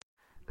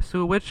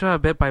Sue, which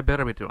bit by bit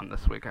are we doing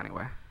this week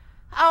anyway?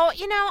 Oh,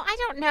 I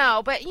don't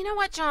know. But you know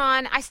what,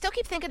 John? I still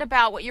keep thinking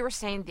about what you were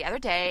saying the other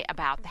day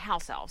about the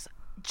house elves.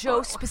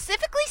 Joe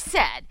specifically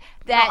said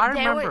that I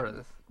remember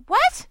this.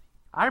 What?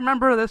 I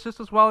remember this just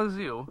as well as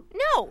you.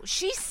 No,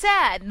 she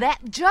said that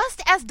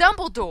just as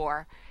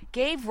Dumbledore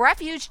gave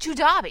refuge to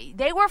Dobby,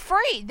 they were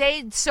free.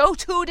 So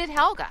too did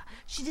Helga.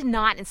 She did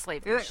not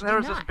enslave them. There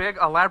was this big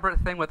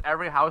elaborate thing with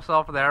every house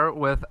elf there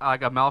with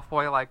like a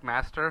Malfoy-like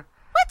master.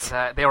 What?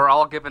 That they were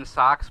all given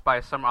socks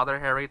by some other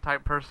Harry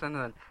type person,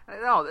 and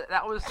no,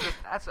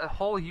 that's a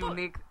whole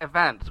unique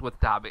event with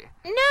Dobby.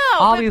 No,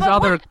 all these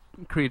other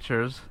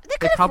creatures,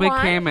 they probably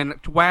won. came in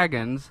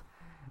wagons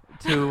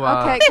to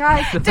okay,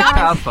 guys, to the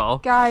castle.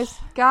 Guys.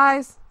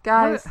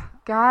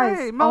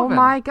 Hey, oh Melvin.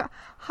 my God!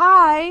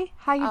 Hi,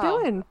 how you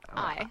doing?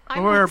 Hi.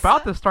 We're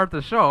about to start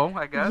the show,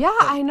 I guess. Yeah,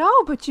 I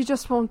know, but you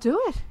just won't do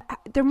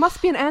it. There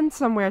must be an end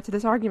somewhere to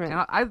this argument.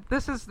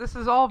 This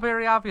is all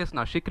very obvious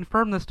now. She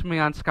confirmed this to me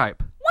on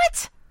Skype.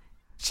 What?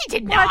 She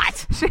did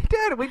not. She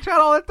did. We chat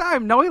all the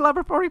time. Noe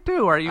Lover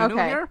 42. Are you new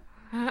here?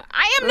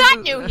 I am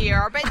not new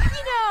here, but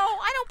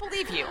I don't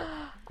believe you.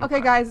 Okay,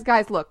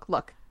 guys,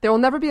 look. There will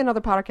never be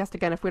another podcast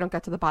again if we don't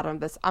get to the bottom of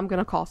this. I'm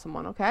gonna call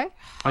someone, okay?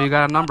 Oh, you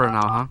got a number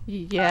now, huh?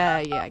 Yeah,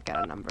 I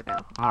got a number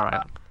now. All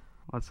right.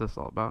 What's this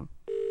all about?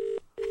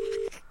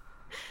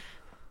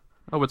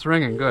 Oh, it's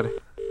ringing. Good.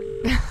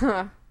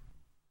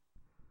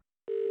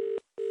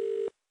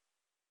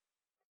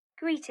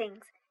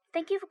 Greetings.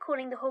 Thank you for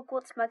calling the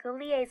Hogwarts Muggle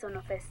Liaison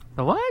Office.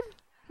 The what?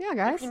 Yeah,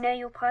 guys. If you know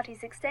your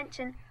party's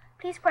extension,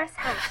 please press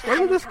hash. Where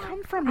did this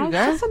come from, you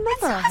guys? That's a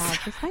number I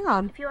have. Just hang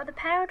on. If you are the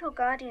parent or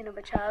guardian of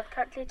a child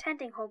currently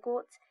attending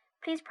Hogwarts,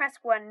 please press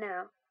 1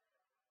 now.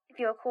 If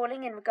you are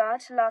calling in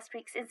regard to last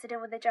week's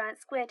incident with the giant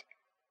squid,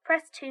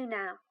 press 2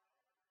 now.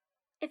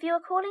 If you are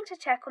calling to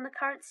check on the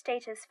current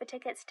status for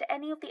tickets to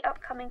any of the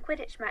upcoming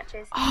Quidditch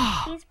matches,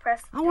 please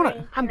press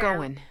 3 I'm now.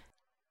 going.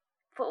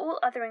 For all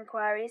other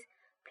inquiries,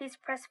 please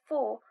press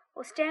 4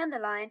 or stay on the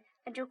line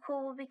and your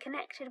call will be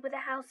connected with a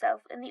house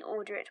elf in the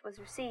order it was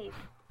received.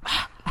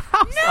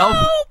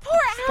 No, poor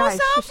Guys, house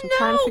elf, shush, I'm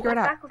trying to no. figure it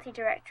out. Faculty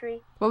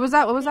directory. What was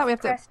that? We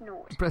have to Press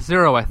 0. Press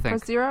 0, I think.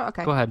 press 0.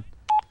 Okay. Go ahead.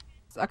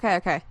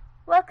 Okay.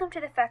 Welcome to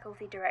the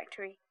faculty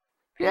directory.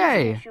 Please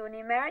Yay. use your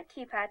numeric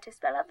keypad to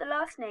spell out the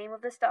last name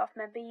of the staff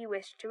member you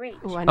wish to reach.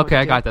 Ooh, I know what Okay, to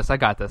I do.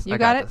 got this. You I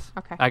got got it? this.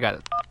 Okay. I got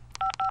it.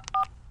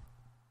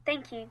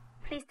 Thank you.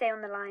 Please stay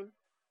on the line.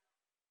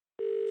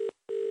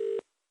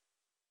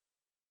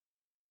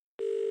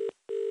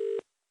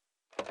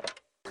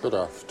 Good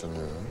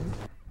afternoon.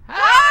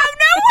 Oh,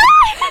 no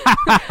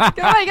way!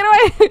 Get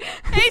away!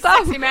 Hey,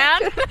 Stop. sexy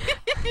man.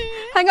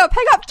 Hang up,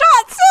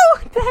 John,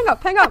 Sue!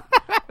 Hang up.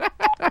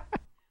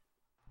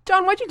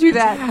 John, why'd you do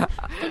that?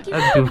 Thank you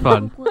That's for too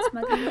fun. calling the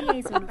Hogwarts Muggle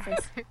Liaison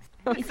Office.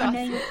 If you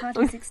know your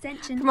party's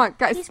extension, Come on, please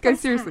guys, press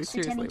seriously.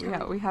 hash at any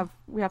time.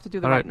 We have to do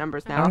the All right right.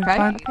 numbers now, Okay, okay?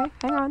 fine. Okay,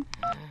 hang on.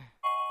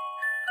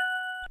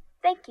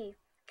 Thank you.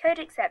 Code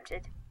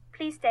accepted.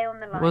 Please stay on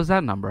the line. What was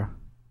that number?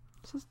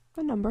 This is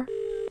the number.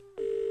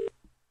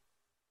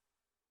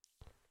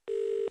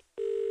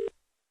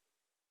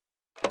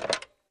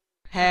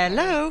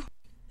 Hello?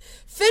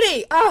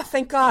 Fitty! Oh,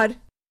 thank God.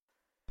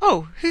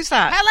 Oh, who's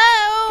that?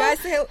 Hello. Guys,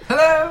 say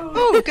Hello.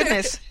 Oh,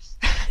 goodness.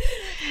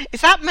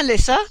 Is that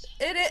Melissa?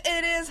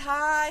 It is.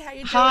 Hi, how you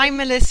doing? Hi,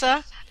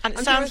 Melissa. And it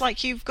I'm sounds doing-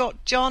 like you've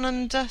got John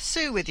and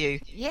Sue with you,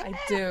 Yeah. I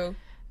do.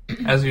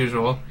 As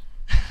usual.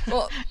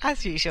 Well,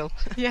 as usual.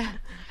 Yeah.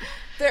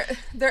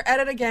 they're at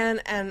it again,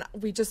 and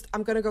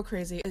I'm gonna go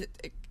crazy.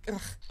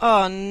 Ugh.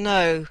 Oh,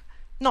 no.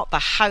 Not the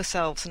house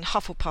elves and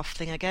Hufflepuff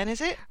thing again,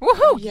 is it?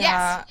 Woohoo!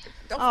 Yeah. Yes.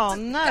 Oh,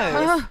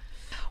 no.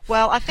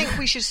 Well, I think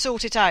we should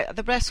sort it out.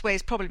 The best way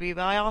is probably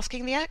by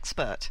asking the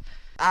expert.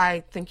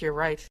 I think you're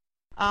right.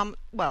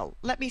 Well,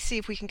 let me see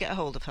if we can get a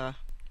hold of her.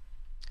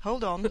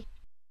 Hold on.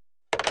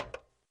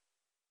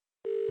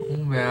 Oh,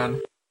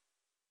 man.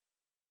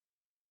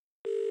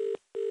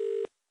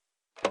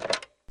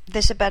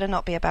 This had better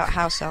not be about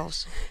house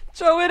elves.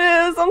 Joe, it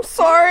is. I'm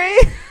sorry.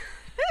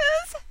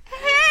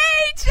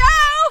 Hey, Joe.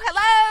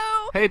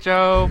 Hello. Hey,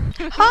 Joe.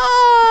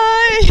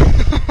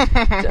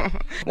 Hi!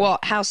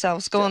 What? House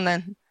elves? Go on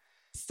then.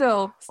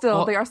 Still,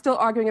 Well- they are still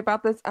arguing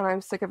about this, and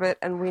I'm sick of it,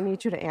 and we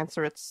need you to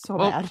answer it so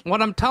Well, bad.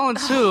 what I'm telling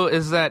Sue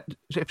is that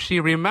if she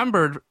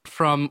remembered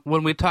from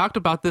when we talked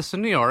about this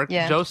in New York,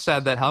 Yeah. Joe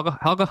said that Helga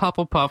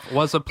Hufflepuff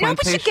was a No,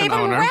 but she plantation gave him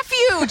owner.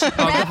 refuge.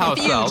 the house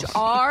elves.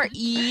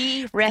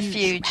 R-E.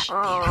 Refuge.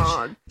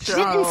 Oh, She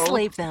didn't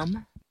enslave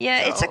them.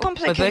 Yeah, it's a But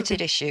complicated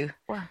they- issue.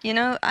 You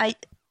know,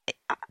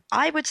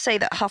 I would say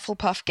that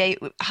Hufflepuff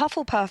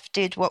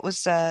did what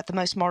was the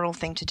most moral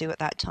thing to do at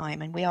that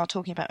time, and we are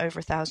talking about over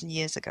 1,000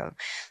 years ago.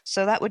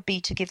 So that would be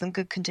to give them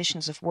good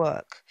conditions of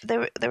work.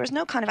 There was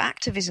no kind of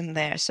activism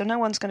there, so no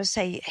one's going to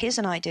say, "Here's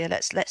an idea.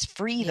 Let's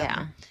free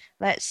them.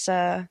 Let's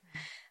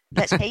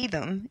pay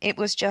them." It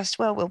was just,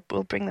 well,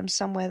 we'll bring them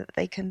somewhere that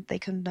they can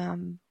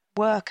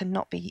work and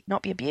not be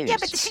abused. Yeah,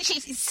 but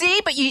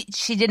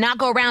she did not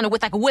go around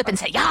with like a whip and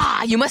say,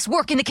 "Yeah, you must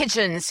work in the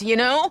kitchens," you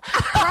know?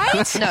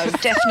 Right? No,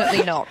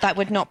 definitely not. That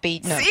would not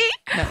be no. See?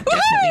 No,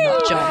 definitely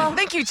not John.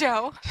 Thank you,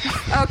 Joe.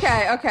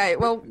 Okay.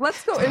 Well,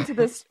 let's go into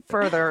this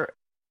further.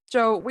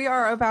 Joe, we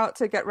are about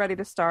to get ready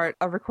to start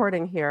a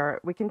recording here.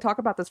 We can talk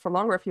about this for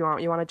longer if you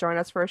want. You want to join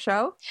us for a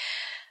show?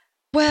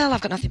 Well,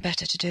 I've got nothing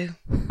better to do.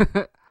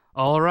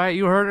 All right,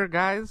 you heard her,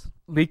 guys.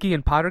 Leaky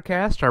and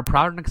Pottercast are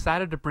proud and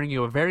excited to bring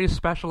you a very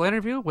special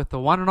interview with the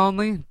one and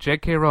only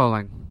J.K.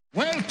 Rowling.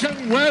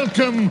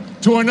 Welcome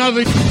to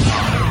another...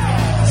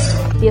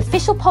 The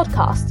official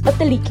podcast of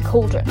The Leaky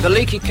Cauldron. The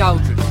Leaky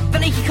Cauldron. The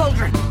Leaky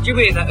Cauldron. Do you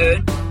hear that,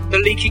 Ern? The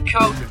Leaky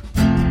Cauldron.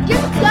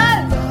 Just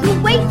go!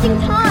 You're wasting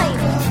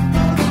time!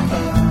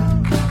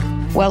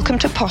 Welcome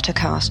to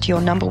Pottercast,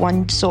 your number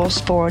one source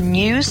for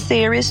news,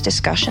 theories,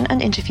 discussion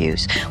and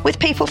interviews with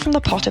people from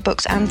the Potter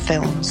books and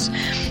films.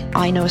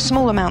 I know a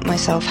small amount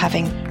myself,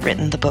 having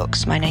written the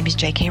books. My name is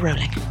J.K.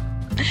 Rowling.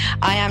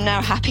 I am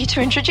now happy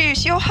to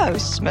introduce your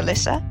hosts,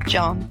 Melissa,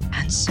 John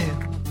and Sue.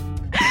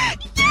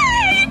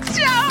 Yay,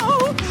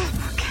 Joe!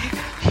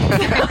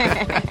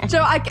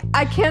 Joe,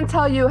 I can't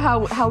tell you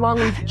how long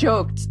we've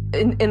joked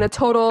in a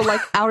total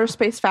outer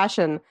space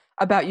fashion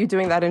about you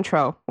doing that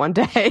intro one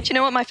day. Do you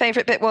know what my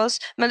favourite bit was?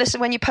 Melissa,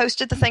 when you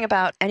posted the thing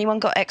about anyone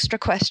got extra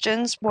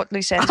questions, what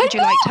loose ends would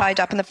you like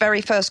tied up? And the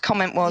very first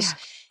comment was,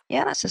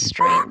 yeah, that's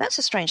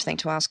a strange thing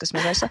to ask us,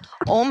 Melissa.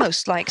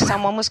 Almost like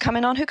someone was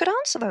coming on who could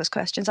answer those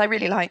questions. I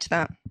really liked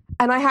that.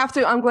 And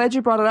I'm glad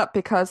you brought it up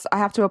because I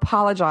have to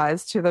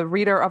apologize to the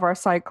reader of our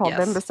site called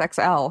Nimbus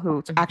XL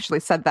who actually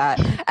said that.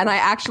 And I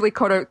actually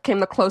came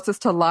the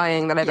closest to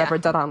lying that I've ever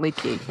done on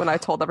Leaky when I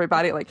told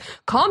everybody,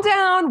 calm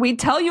down, we'd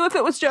tell you if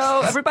it was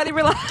Joe. Everybody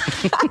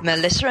relax.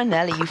 Melissa and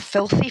Nelly, you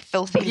filthy,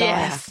 filthy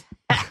liar.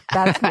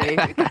 That's me.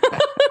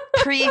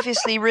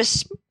 Previously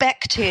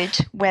respected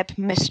web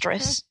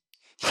mistress.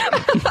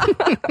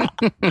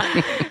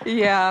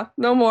 Yeah,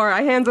 no more.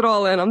 I hand it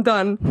all in. I'm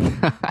done.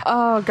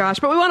 Oh gosh,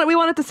 but we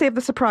wanted to save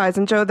the surprise,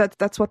 and Joe,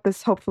 that's what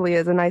this hopefully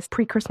is, a nice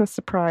pre-Christmas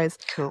surprise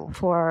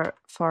for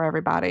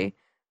everybody.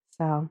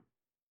 So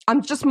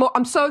I'm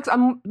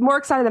more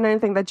excited than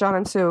anything that John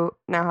and Sue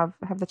now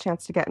have the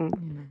chance to get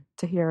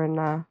to hear and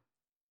have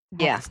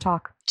this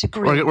talk.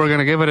 We're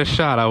gonna give it a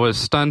shot. I was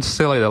stunned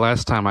silly the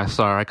last time I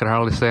saw her. I could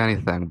hardly say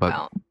anything,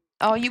 but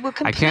you were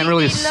completely I can't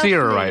really see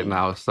her lovely. right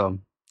now, so.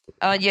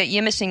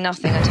 You're missing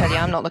nothing, I tell you.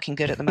 I'm not looking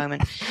good at the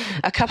moment.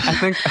 A couple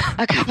of weeks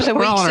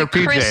of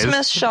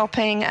Christmas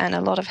shopping and a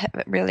lot of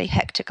really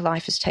hectic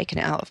life has taken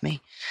it out of me.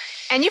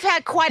 And you've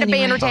had quite a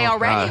banner day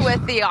already gosh.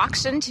 with the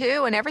auction,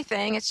 too, and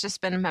everything. It's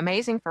just been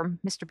amazing for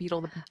Mr.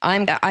 Beetle.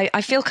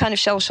 I feel kind of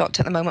shell-shocked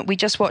at the moment. We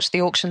just watched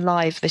the auction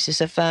live. This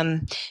is of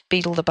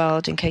Beetle the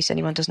Bard, in case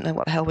anyone doesn't know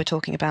what the hell we're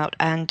talking about.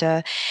 And,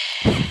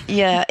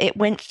 it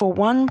went for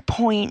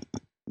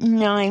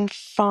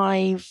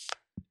 £1.95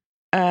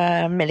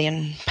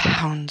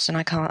 £1,000,000, and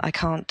I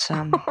can't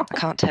tell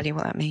you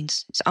what that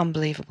means. It's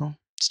unbelievable.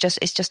 It's just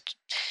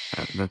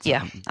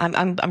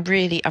I'm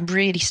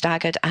really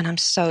staggered, and I'm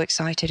so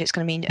excited.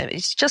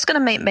 It's just going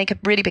to make a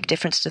really big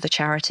difference to the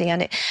charity,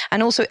 and it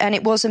was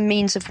a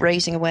means of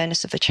raising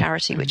awareness of the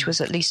charity, which was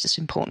at least as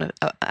important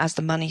as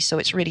the money. So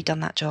it's really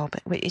done that job.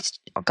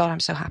 I'm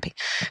so happy.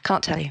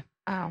 Can't tell you.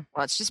 Oh,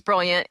 well, it's just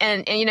brilliant.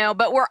 And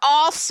but we're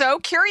all so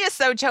curious,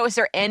 though, Joe. Is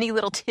there any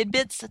little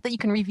tidbits that you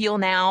can reveal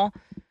now?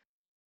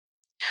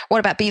 What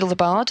about Beetle the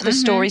Bard, the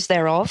stories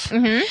thereof?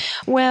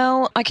 Mm-hmm.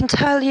 Well, I can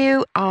tell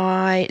you,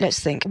 let's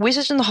think.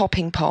 Wizard and the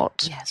Hopping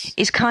Pot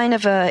is kind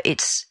of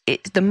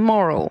the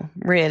moral,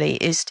 really,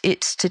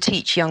 it's to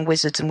teach young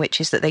wizards and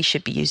witches that they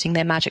should be using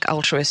their magic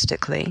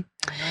altruistically.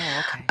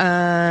 Oh,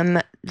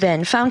 okay.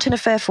 Then Fountain of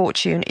Fair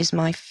Fortune is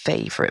my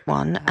favourite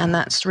one, and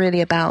that's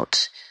really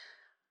about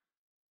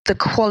the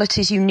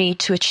qualities you need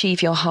to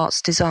achieve your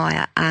heart's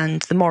desire,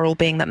 and the moral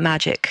being that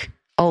magic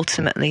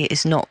ultimately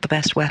is not the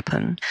best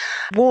weapon.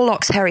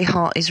 Warlock's Hairy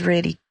Heart is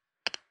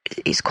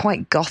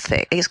quite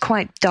gothic. It's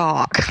quite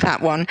dark,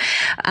 that one.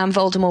 And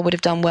Voldemort would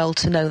have done well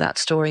to know that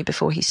story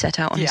before he set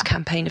out on his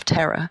campaign of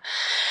terror.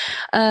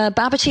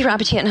 Babbity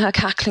Rabbity and Her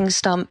Cackling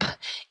Stump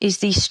is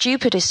the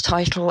stupidest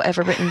title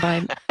ever written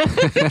by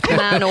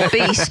man or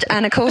beast.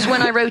 And of course,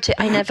 when I wrote it,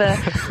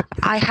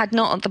 I had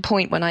not at the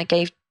point when I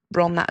gave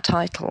Ron that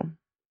title,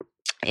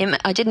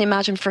 I didn't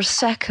imagine for a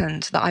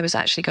second that I was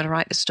actually going to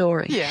write the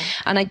story. Yeah.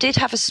 And I did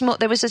have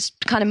there was this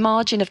kind of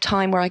margin of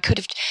time where I could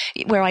have,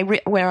 where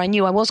I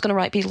knew I was going to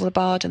write Beetle the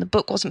Bard, and the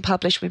book wasn't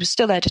published. We were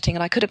still editing,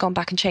 and I could have gone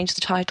back and changed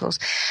the titles.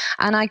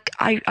 And I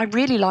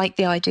really liked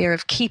the idea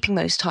of keeping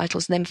those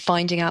titles and then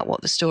finding out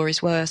what the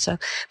stories were.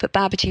 But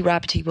Babbity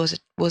Rabbity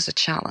was a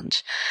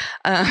challenge.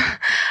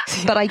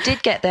 But I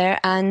did get there,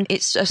 and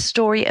it's a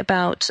story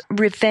about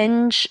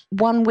revenge,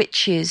 one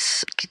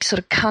witch's sort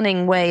of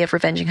cunning way of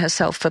revenging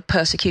herself for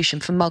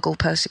Muggle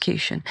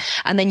persecution.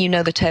 And then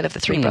the tale of the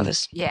three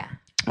brothers. Yeah.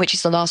 Which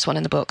is the last one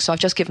in the book. So I've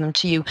just given them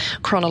to you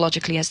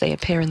chronologically as they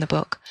appear in the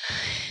book.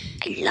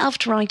 I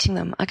loved writing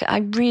them. I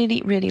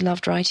really, really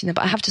loved writing them.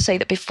 But I have to say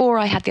that before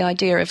I had the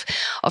idea of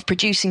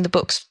producing the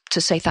books to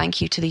say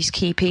thank you to these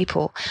key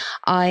people,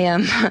 I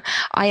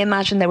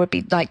imagined there would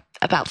be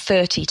about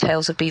 30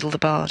 tales of Beedle the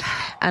Bard.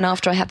 And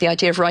after I had the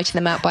idea of writing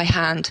them out by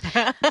hand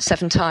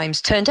 7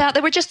 times, turned out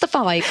they were just the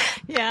 5.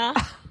 Yeah.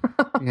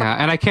 Yeah,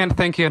 and I can't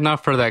thank you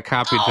enough for that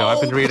copy, Joe.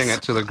 I've been reading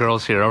it to the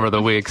girls here over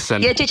the weeks.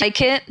 And yeah, did you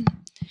like it?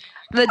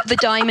 The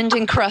diamond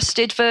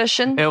encrusted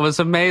version. It was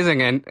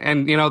amazing,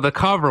 and you know, the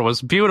cover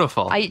was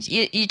beautiful.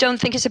 You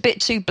don't think it's a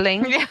bit too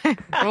bling?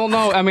 Well,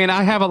 no, I mean,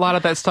 I have a lot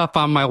of that stuff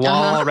on my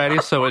wall already,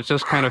 so it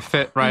just kind of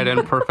fit right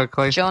in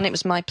perfectly. John, it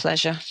was my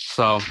pleasure.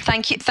 So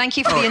thank you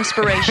for the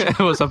inspiration. It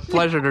was a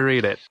pleasure to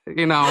read it.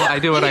 You know, I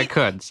do what I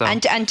could. So.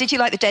 And did you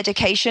like the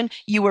dedication?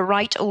 You were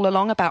right all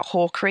along about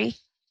Hawkery.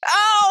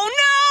 Oh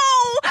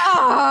no!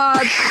 Oh,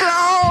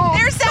 no!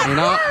 There's that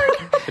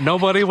word.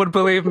 Nobody would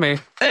believe me.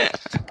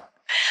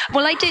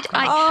 Well, I did.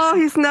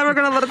 He's never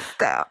going to let it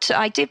stop.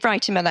 I did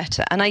write him a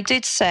letter, and I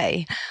did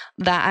say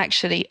that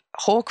actually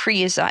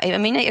Hawkery is. I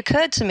mean, it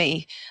occurred to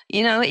me,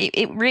 you know,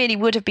 it really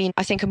would have been,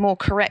 I think, a more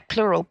correct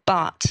plural.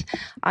 But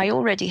I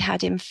already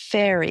had him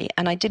fairy,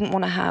 and I didn't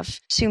want to have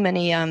too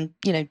many,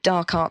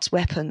 dark arts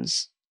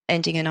weapons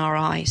ending in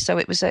RI. So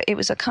it was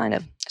a kind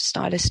of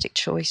stylistic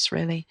choice,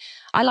 really.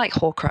 I like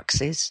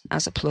Horcruxes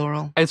as a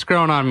plural. It's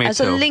grown on me, as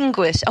too. a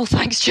linguist. Oh,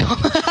 thanks, John.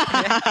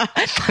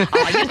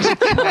 You're too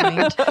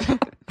kind.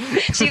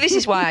 See, this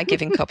is why I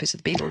give him copies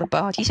of the Beedle the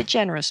Bard. He's a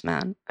generous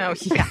man. Oh,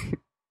 yeah.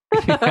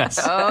 Yes.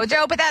 Oh,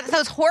 Joe, but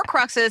those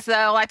Horcruxes,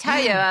 though, I tell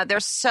you,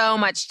 there's so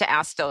much to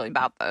ask still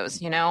about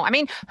those, you know? I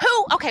mean,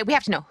 we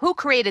have to know, who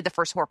created the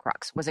first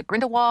Horcrux? Was it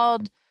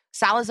Grindelwald?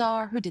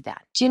 Salazar? Who did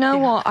that? Do you know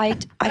what?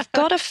 I've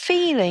got a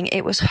feeling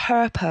it was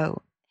Herpo,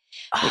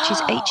 which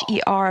is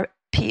Herpo.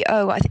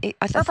 I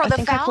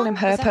think I call him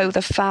Herpo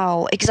the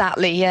Foul.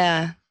 Exactly,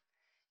 yeah.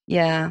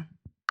 Yeah.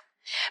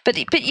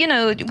 But you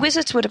know,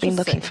 wizards would have been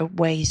looking for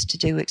ways to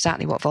do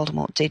exactly what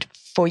Voldemort did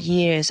for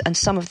years, and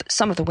some of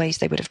the ways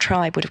they would have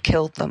tried would have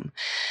killed them.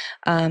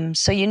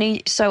 So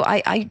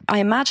I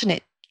imagine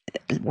it.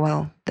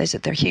 Well, there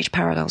are huge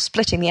parallels.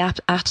 Splitting the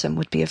atom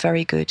would be a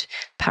very good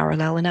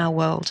parallel in our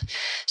world.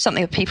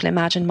 Something that people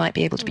imagined might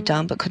be able to be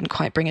done, but couldn't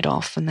quite bring it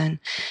off. And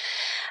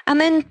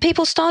then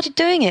people started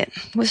doing it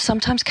with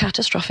sometimes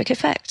catastrophic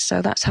effects.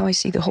 So that's how I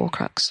see the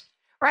Horcrux.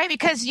 Right,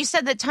 because you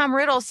said that Tom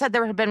Riddle said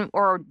there had been,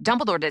 or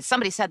Dumbledore did.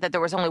 Somebody said that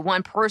there was only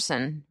one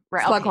person.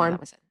 Slughorn. That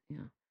was it. Yeah.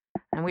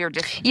 And we were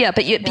just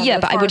but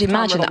I would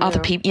imagine that other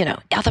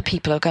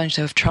people are going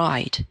to have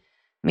tried.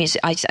 I mean,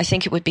 I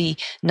think it would be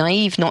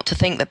naive not to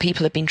think that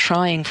people have been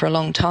trying for a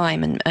long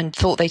time and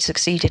thought they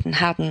succeeded and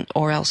hadn't,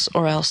 or else,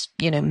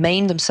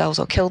 maimed themselves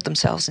or killed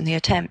themselves in the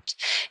attempt.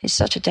 It's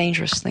such a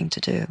dangerous thing to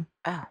do.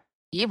 Oh,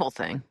 evil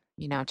thing,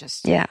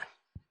 just. Yeah.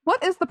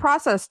 What is the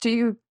process?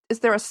 Is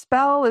there a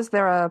spell? What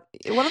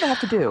do they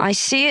have to do? I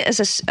see it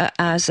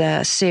as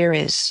a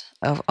series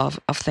of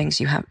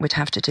things you would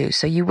have to do.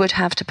 So you would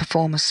have to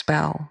perform a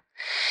spell.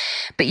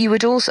 But you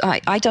would also,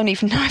 I don't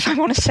even know if I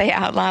want to say it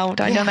out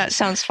loud. I know that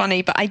sounds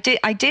funny, but I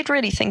did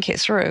really think it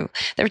through.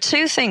 There are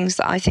 2 things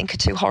that I think are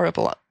too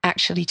horrible,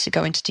 actually, to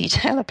go into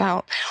detail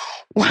about.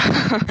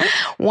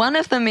 One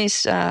of them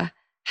is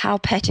how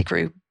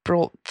Pettigrew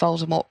brought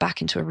Voldemort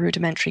back into a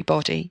rudimentary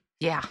body.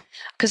 Yeah.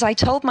 Because I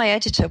told my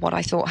editor what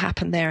I thought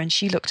happened there, and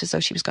she looked as though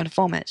she was going to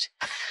vomit.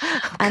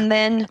 And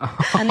then,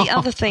 and the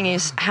other thing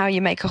is how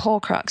you make a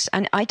Horcrux.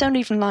 And I don't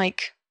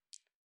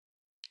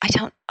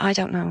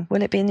know.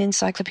 Will it be an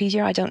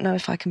encyclopedia? I don't know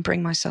if I can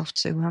bring myself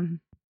to,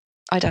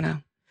 I don't know.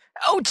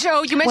 Oh,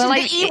 Joe, you mentioned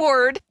the E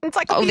word. Oh,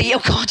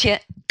 God, yeah.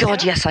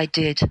 God, yes, I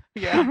did.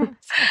 Yeah.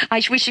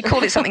 We should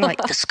call it something like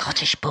the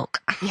Scottish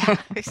Book. Yeah.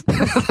 The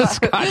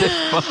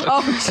Scottish Book.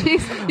 Oh,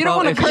 jeez. You don't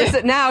want to curse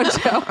it now,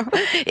 Joe.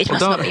 It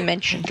must not be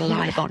mentioned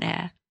live on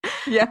air.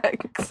 Yeah,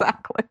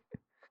 exactly.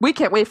 We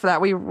can't wait for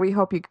that. We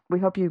hope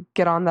you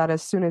get on that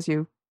as soon as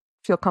you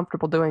feel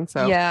comfortable doing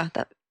so. Yeah.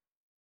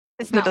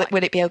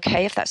 Would it be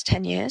okay if that's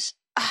 10 years?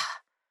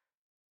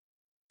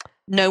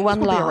 No one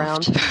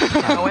laughed.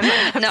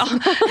 No,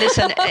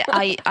 listen,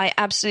 I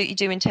absolutely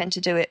do intend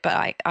to do it, but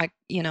I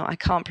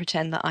can't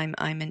pretend that I'm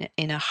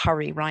in a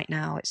hurry right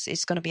now.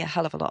 It's going to be a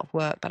hell of a lot of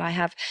work, but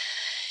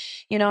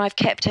I've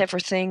kept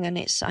everything,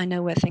 and I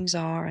know where things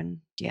are,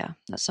 and yeah,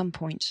 at some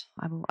point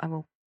I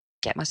will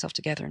get myself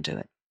together and do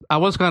it. I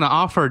was going to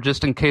offer,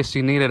 just in case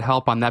you needed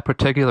help on that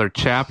particular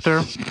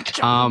chapter,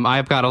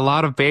 I've got a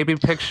lot of baby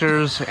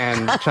pictures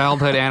and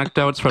childhood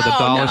anecdotes for the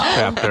Dawlish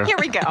chapter. Here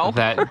we go.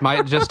 That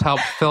might just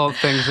help fill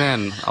things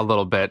in a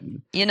little bit.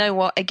 You know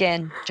what?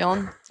 Again,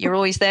 John, you're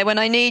always there when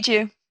I need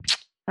you.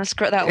 That's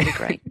great. That would be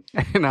great.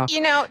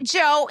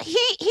 Joe,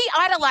 he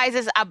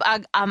idolizes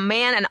a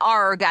man, an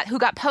Arg, who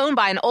got pwned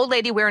by an old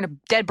lady wearing a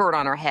dead bird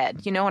on her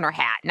head, on her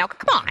hat. Now,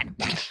 come on.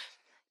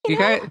 You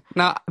guys,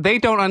 now they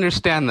don't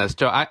understand this,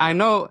 Joe. I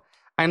know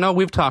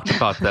we've talked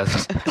about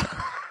this.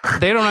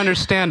 They don't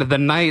understand the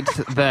night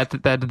that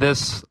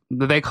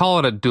they call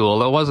it a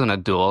duel. It wasn't a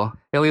duel,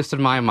 at least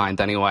in my mind,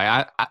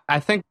 anyway. I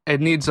think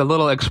it needs a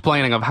little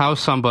explaining of how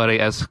somebody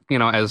as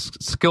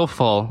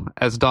skillful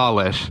as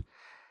Dawlish,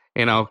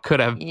 could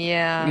have,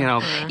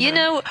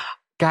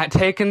 got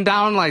taken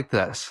down like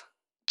this.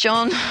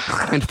 John.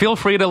 And feel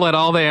free to let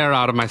all the air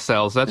out of my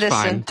cells. That's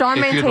fine. John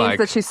if you'd maintains like.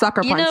 that she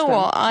sucker punched You know him.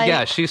 what?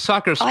 Yeah, she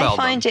sucker spelled I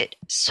find it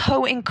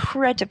so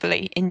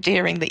incredibly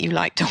endearing that you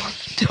like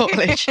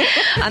Dawlish.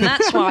 And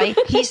that's why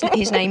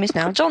his name is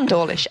now John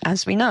Dawlish,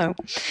 as we know.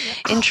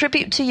 In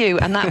tribute to you,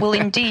 and that will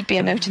indeed be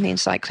a note in the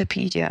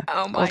encyclopedia,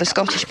 or the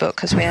Scottish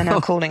book, as we are now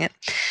calling it.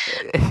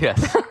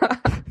 Yes.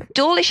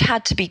 Dawlish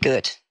had to be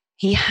good.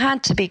 He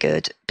had to be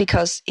good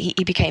because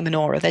he became an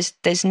Auror.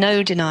 There's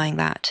no denying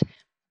that.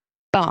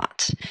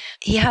 But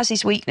he has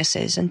his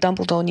weaknesses, and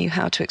Dumbledore knew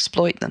how to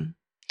exploit them.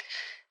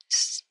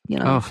 You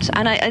know,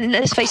 and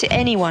let's face it,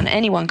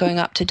 anyone going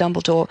up to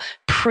Dumbledore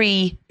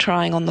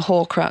pre-trying on the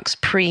Horcrux,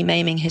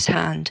 pre-maiming his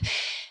hand,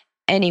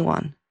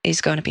 anyone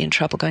is going to be in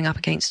trouble going up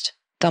against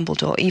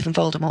Dumbledore. Even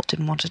Voldemort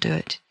didn't want to do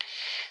it.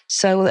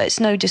 So it's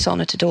no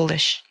dishonour to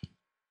Dawlish.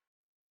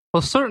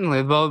 Well,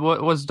 certainly. Well,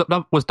 was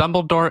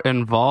Dumbledore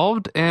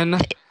involved in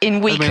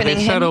weakening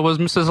they said him? it was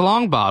Mrs.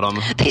 Longbottom.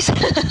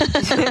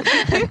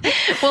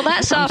 Well,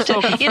 that's I'm after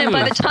so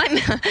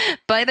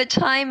by the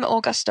time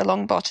Augusta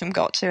Longbottom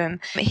got to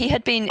him, he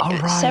had been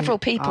several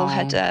people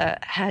had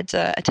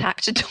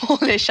attacked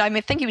Dawlish.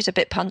 I think he was a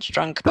bit punch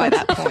drunk by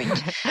that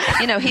point.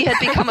 You know, he had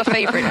become a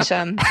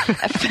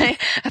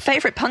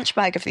favourite punch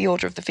bag of the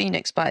Order of the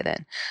Phoenix by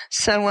then.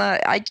 So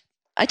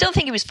I don't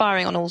think he was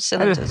firing on all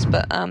cylinders,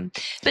 but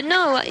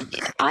no,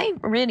 I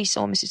really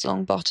saw Mrs.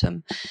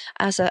 Longbottom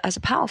as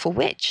a powerful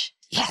witch.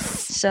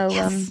 Yes.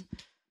 So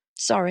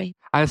sorry.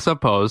 I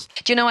suppose.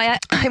 Do you know, I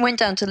went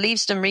down to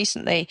Leavesden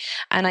recently,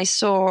 and I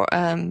saw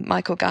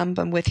Michael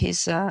Gambon with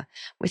his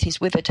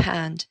withered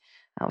hand.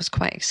 That was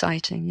quite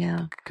exciting.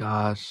 Yeah.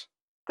 Gosh.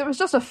 There was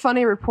just a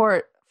funny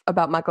report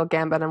about Michael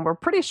Gambon, and we're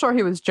pretty sure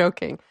he was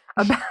joking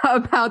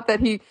about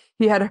that he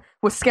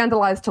was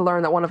scandalized to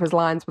learn that one of his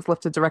lines was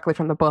lifted directly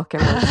from the book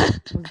and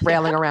was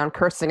railing around,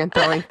 cursing and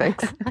throwing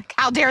things.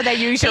 How dare they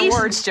use your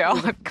words,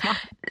 Joe? Come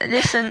on.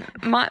 Listen,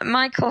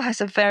 Michael has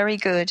a very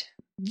good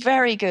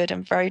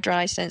and very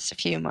dry sense of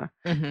humor.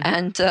 Mm-hmm.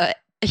 And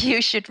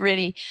you should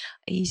really,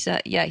 he's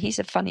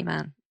a funny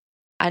man.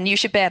 And you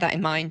should bear that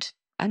in mind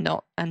and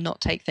not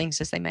take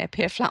things as they may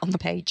appear flat on the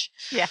page.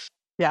 Yeah.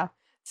 Yeah.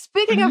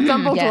 Speaking of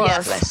Dumbledore,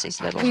 yes, bless his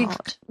little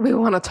heart. We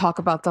want to talk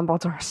about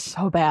Dumbledore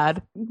so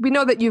bad. We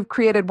know that you've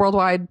created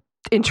worldwide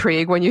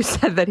intrigue when you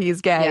said that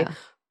he's gay,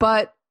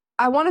 but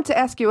I wanted to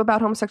ask you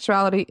about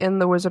homosexuality in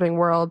the wizarding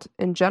world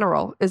in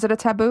general. Is it a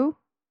taboo?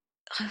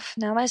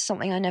 Now, there's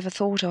something I never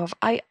thought of.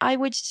 I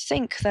would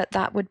think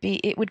that would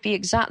be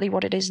exactly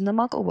what it is in the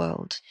Muggle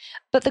world.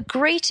 But the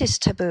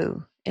greatest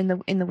taboo in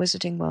the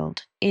wizarding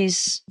world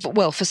is,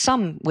 well, for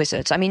some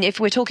wizards, I mean, if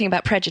we're talking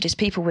about prejudiced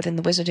people within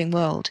the wizarding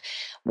world,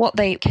 what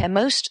they care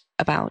most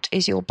about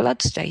is your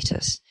blood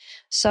status.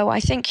 So I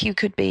think you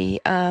could be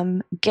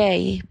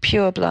gay,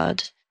 pure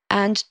blood,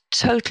 and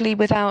totally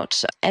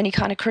without any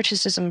kind of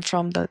criticism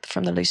from the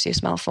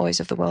Lucius Malfoys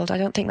of the world. I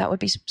don't think that would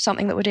be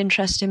something that would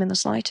interest him in the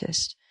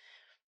slightest.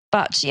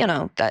 But, you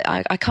know,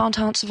 I can't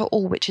answer for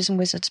all witches and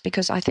wizards,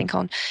 because I think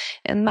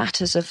in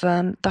matters of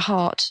the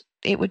heart,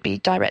 it would be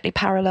directly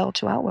parallel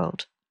to our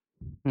world.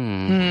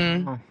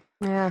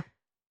 Yeah.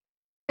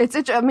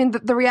 I mean,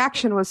 the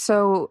reaction was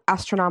so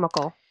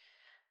astronomical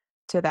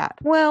to that.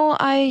 Well,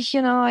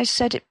 I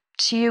said it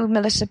to you,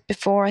 Melissa,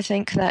 before. I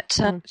think that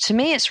to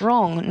me it's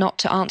wrong not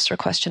to answer a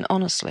question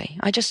honestly.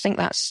 I just think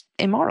that's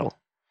immoral.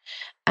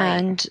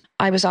 And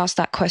I was asked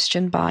that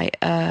question by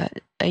a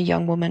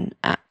young woman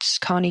at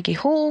Carnegie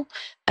Hall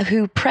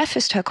who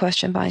prefaced her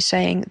question by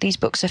saying, "These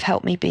books have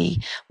helped me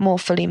be more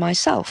fully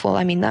myself." Well,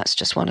 I mean, that's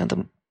just one of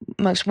the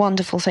most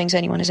wonderful things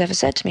anyone has ever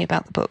said to me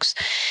about the books.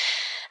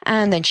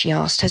 And then she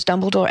asked, "Has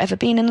Dumbledore ever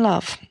been in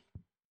love?"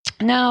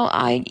 Now,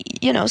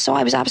 so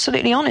I was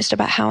absolutely honest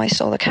about how I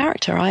saw the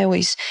character. I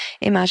always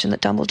imagined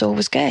that Dumbledore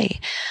was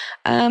gay.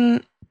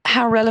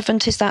 How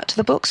relevant is that to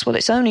the books? Well,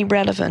 it's only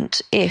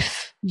relevant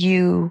if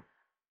you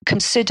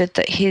considered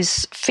that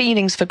his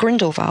feelings for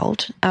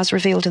Grindelwald, as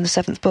revealed in the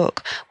 7th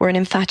book, were an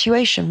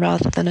infatuation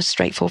rather than a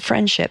straightforward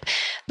friendship.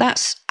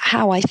 That's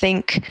how I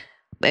think,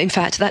 in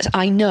fact,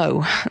 I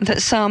know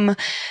that some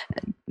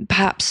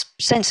perhaps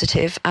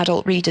sensitive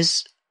adult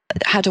readers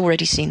had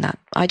already seen that.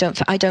 I don't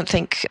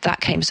think that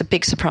came as a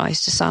big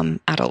surprise to some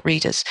adult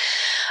readers.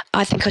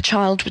 I think a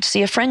child would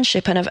see a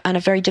friendship and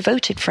a very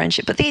devoted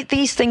friendship, but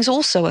these things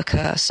also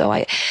occur.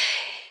 So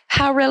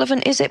how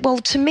relevant is it? Well,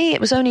 to me,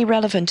 it was only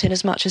relevant in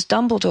as much as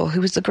Dumbledore,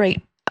 who was the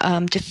great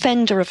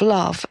defender of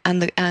love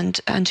and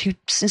who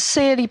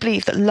sincerely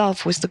believed that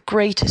love was the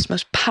greatest,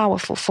 most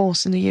powerful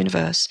force in the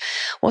universe,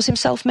 was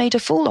himself made a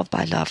fool of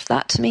by love.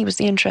 That, to me, was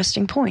the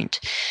interesting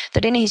point.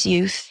 That in his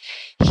youth,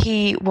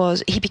 he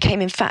became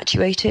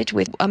infatuated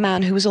with a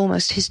man who was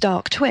almost his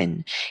dark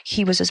twin.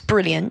 He was as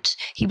brilliant,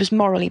 he was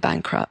morally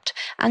bankrupt,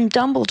 and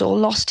Dumbledore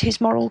lost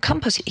his moral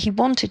compass. He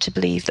wanted to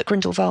believe that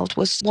Grindelwald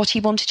was what he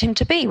wanted him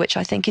to be, which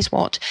I think is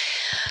what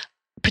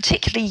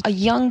particularly a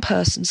young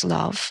person's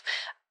love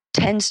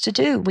tends to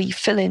do. We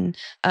fill in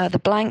the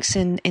blanks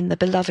in the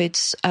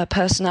beloved's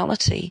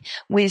personality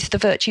with the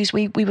virtues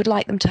we would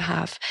like them to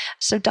have.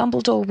 So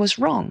Dumbledore was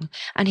wrong,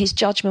 and his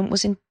judgment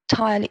was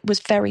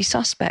very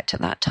suspect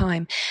at that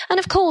time. And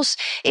of course,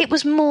 it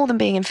was more than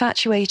being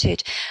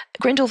infatuated.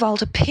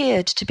 Grindelwald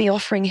appeared to be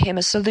offering him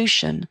a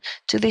solution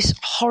to this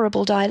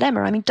horrible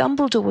dilemma. I mean,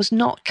 Dumbledore was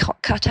not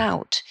cut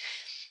out,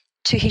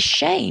 to his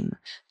shame,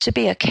 to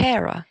be a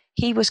carer.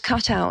 He was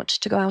cut out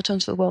to go out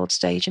onto the world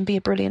stage and be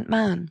a brilliant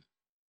man.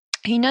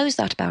 He knows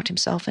that about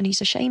himself, and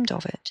he's ashamed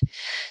of it.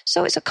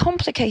 So it's a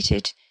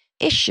complicated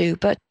issue,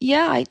 but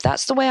yeah,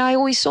 that's the way I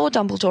always saw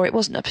Dumbledore. It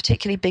wasn't a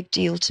particularly big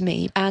deal to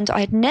me, and I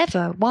had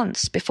never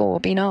once before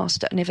been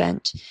asked at an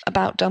event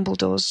about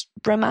Dumbledore's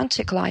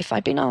romantic life.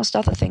 I'd been asked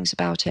other things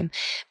about him,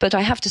 but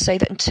I have to say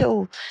that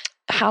until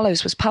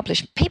Hallows was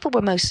published, people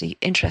were mostly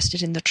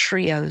interested in the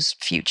trio's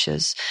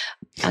futures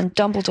and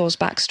Dumbledore's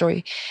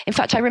backstory. In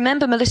fact, I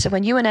remember, Melissa,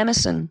 when you and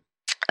Emerson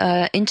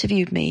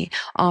interviewed me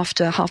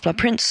after Half-Blood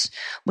Prince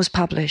was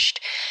published,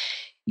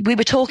 we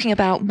were talking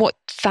about what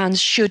fans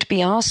should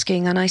be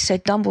asking, and I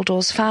said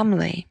Dumbledore's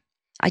family.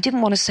 I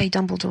didn't want to say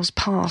Dumbledore's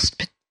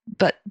past,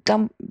 but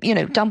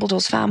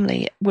Dumbledore's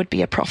family would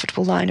be a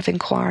profitable line of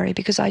inquiry,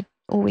 because I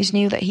always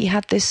knew that he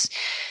had this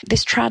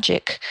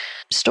tragic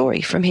story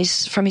from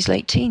his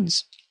late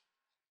teens.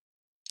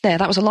 There,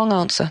 that was a long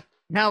answer.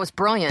 No, it was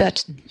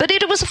brilliant. But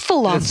it was a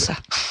full answer.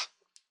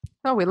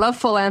 Oh, we love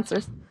full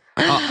answers.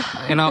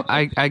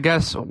 I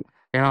guess,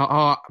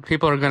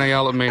 people are going to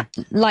yell at me.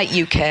 Like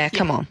you care,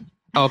 come on.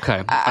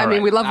 Okay. I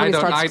mean, we love when he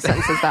starts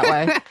sentences that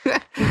way.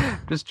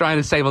 Just trying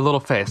to save a little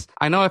face.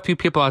 I know a few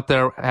people out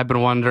there have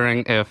been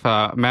wondering if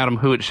Madam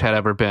Hooch had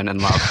ever been in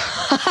love.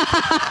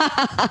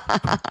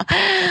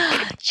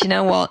 Do you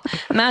know what?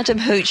 Madam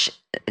Hooch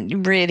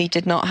really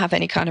did not have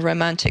any kind of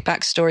romantic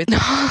backstory.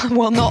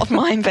 Well, not of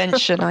my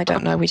invention. I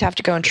don't know. We'd have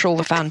to go and trawl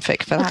the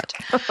fanfic for that.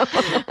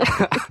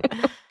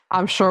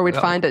 I'm sure we'd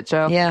find it,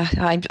 Joe. Yeah,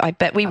 I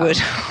bet we would.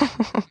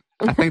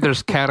 I think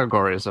there's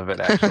categories of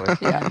it, actually.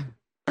 Yeah.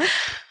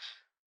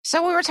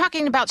 So we were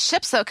talking about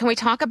ships, though. Can we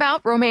talk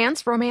about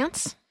romance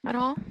at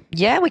all?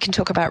 Yeah, we can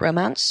talk about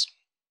romance.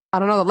 I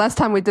don't know. The last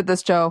time we did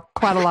this, Joe,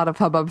 quite a lot of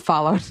hubbub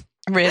followed.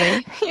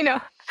 Really?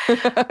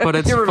 But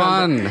it's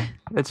fun.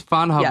 It's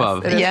fun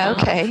hubbub. Yes, yeah,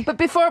 fun. Okay. But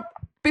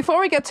before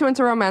we get too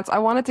into romance, I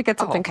wanted to get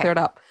something cleared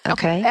up.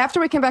 Okay. After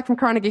we came back from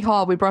Carnegie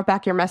Hall, we brought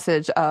back your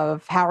message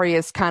of Harry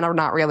is kind of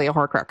not really a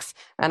Horcrux.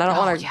 And I don't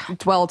want to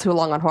dwell too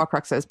long on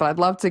Horcruxes, but I'd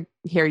love to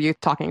hear you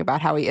talking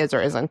about how he is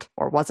or isn't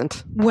or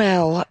wasn't.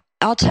 Well,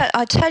 I'll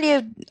tell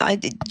you.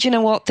 Do you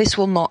know what? This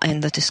will not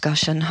end the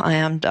discussion.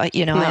 I know that,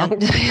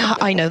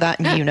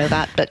 and you know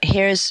that. But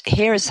here's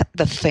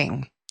the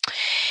thing.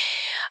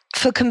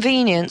 For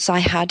convenience, I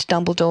had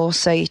Dumbledore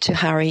say to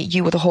Harry,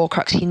 "You were the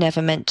Horcrux he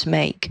never meant to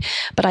make."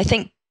 But I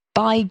think,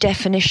 by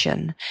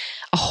definition,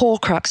 a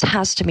Horcrux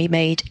has to be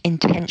made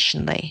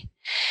intentionally.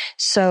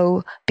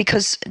 So,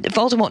 because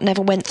Voldemort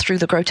never went through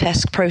the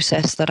grotesque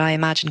process that I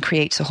imagine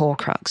creates a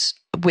Horcrux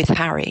with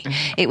Harry.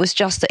 It was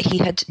just that he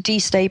had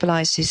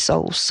destabilized his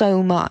soul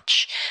so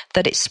much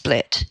that it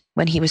split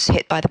when he was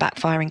hit by the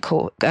backfiring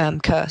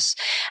curse.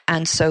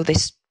 And so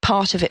this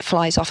part of it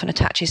flies off and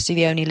attaches to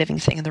the only living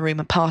thing in the room,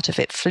 and part of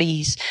it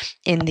flees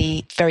in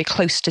the very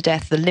close to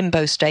death, the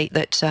limbo state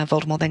that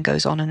Voldemort then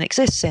goes on and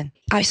exists in.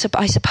 I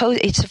suppose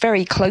it's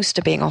very close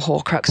to being a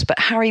Horcrux, but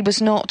Harry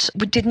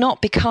did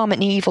not become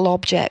an evil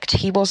object.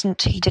 He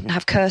didn't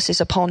have curses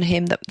upon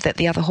him that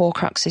the other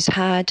Horcruxes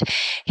had.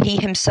 He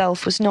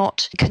himself was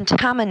not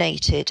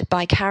contaminated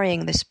by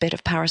carrying this bit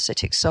of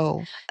parasitic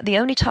soul. The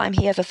only time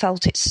he ever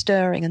felt it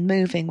stirring and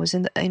moving was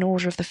in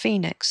Order of the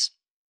Phoenix,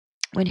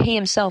 when he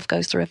himself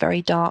goes through a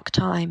very dark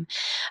time.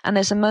 And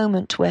there's a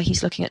moment where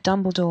he's looking at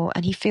Dumbledore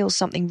and he feels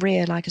something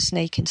rear like a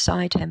snake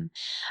inside him.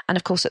 And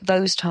of course, at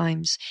those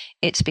times,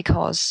 it's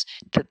because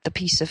the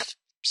piece of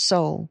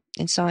soul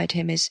inside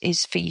him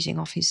is feeding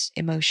off his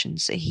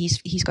emotions.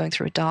 He's going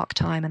through a dark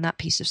time, and that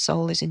piece of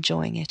soul is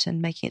enjoying it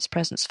and making its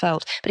presence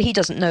felt. But he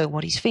doesn't know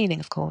what he's feeling,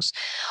 of course.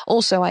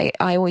 Also, I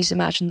always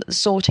imagine that the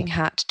Sorting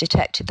Hat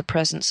detected the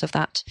presence of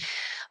that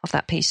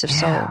piece of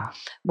soul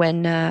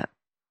when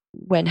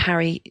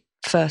Harry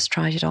first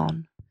tried it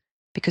on,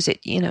 because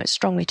it's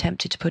strongly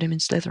tempted to put him in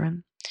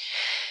Slytherin.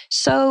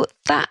 So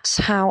that's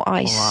how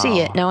I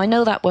see it. Now, I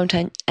know that won't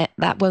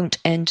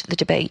end the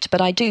debate,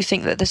 but I do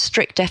think that the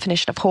strict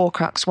definition of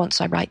Horcrux, once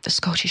I write the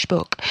Scottish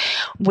book,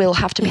 will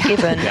have to be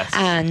given,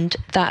 and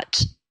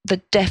that the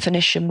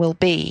definition will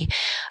be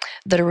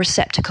that a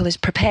receptacle is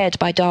prepared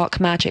by dark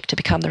magic to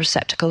become the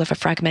receptacle of a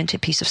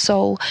fragmented piece of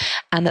soul,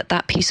 and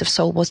that piece of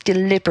soul was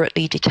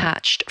deliberately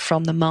detached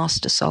from the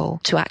master soul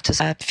to act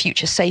as a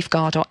future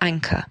safeguard or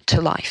anchor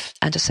to life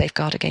and a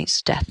safeguard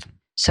against death.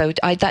 So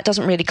that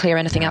doesn't really clear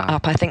anything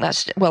up. I think it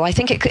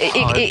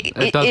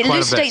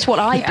elucidates what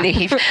I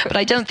believe, but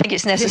I don't think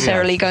it's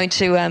necessarily going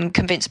to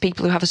convince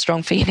people who have a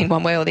strong feeling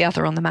one way or the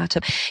other on the matter.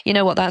 You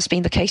know what? That's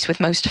been the case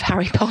with most of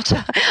Harry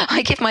Potter.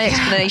 I give my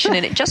explanation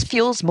and it just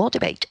fuels more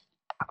debate.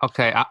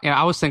 Okay,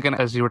 I was thinking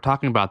as you were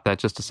talking about that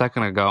just a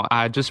second ago,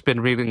 I had just been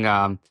reading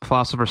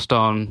Philosopher's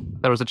Stone.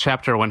 There was a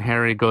chapter when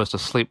Harry goes to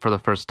sleep for the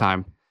first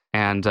time,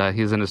 and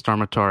he's in his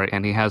dormitory,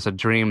 and he has a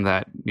dream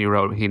that you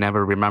wrote he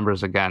never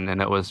remembers again,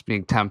 and it was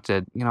being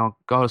tempted, go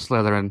to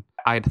Slytherin.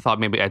 I thought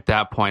maybe at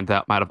that point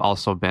that might have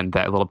also been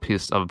that little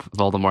piece of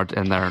Voldemort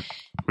in there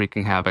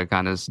wreaking havoc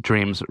on his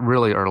dreams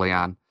really early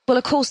on. Well,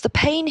 of course, the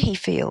pain he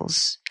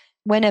feels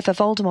whenever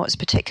Voldemort is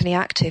particularly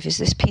active is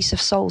this piece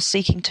of soul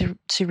seeking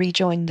to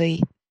rejoin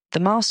the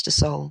Master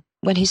Soul.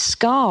 When his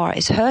scar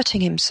is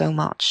hurting him so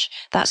much,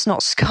 that's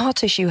not scar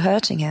tissue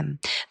hurting him.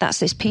 That's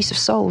this piece of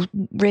soul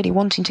really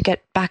wanting to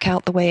get back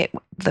out the way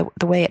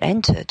it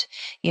entered.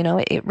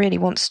 It really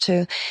wants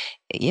to.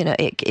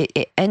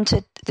 It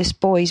entered this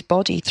boy's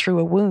body through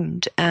a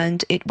wound,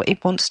 and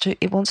it wants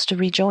to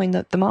rejoin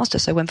the Master.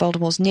 So when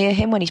Voldemort's near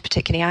him, when he's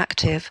particularly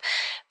active,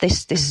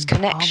 this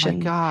connection. Oh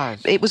my God.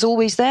 It was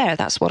always there.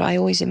 That's what I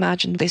always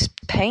imagined this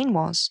pain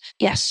was.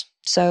 Yes.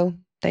 So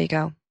there you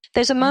go.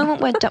 There's a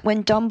moment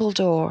when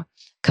Dumbledore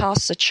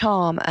casts a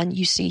charm and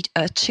you see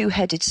a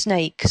two-headed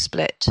snake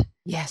split.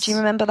 Yes. Do you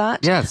remember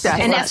that? Yes.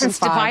 In Essence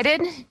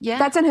Divided? Yeah.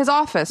 That's in his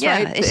office,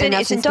 yeah, right? It's in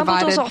Essence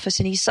Dumbledore's Divided. office,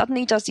 and he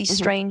suddenly does these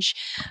strange.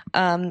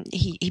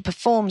 He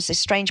performs this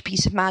strange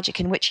piece of magic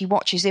in which he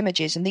watches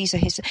images, and these are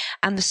his.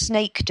 And the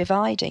snake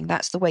dividing.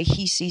 That's the way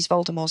he sees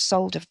Voldemort's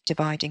soul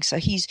dividing. So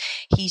he's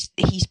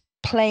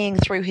playing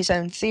through his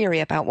own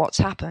theory about what's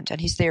happened, and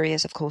his theory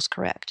is, of course,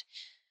 correct.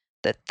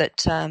 That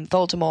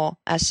Voldemort,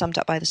 as summed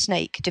up by the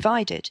snake,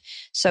 divided.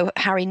 So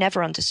Harry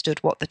never understood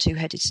what the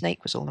two-headed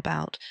snake was all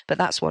about, but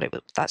that's what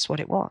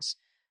it was.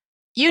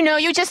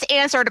 You just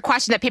answered a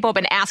question that people have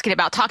been asking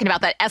about, talking about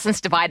that essence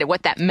divided,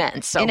 what that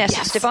meant. So in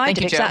essence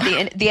divided, exactly.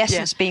 In the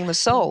essence being the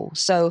soul.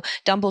 So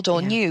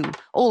Dumbledore knew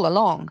all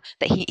along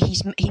that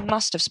he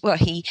must have. Well,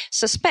 he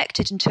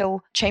suspected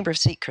until Chamber of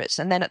Secrets,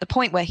 and then at the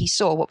point where he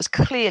saw what was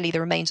clearly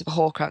the remains of a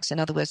Horcrux, in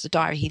other words, the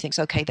diary, he thinks,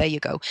 okay, there you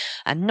go.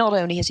 And not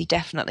only has he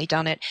definitely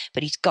done it,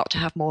 but he's got to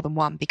have more than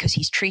one because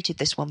he's treated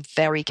this one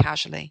very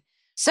casually.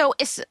 So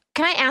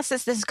can I ask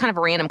this? This is kind of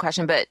a random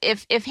question, but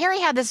if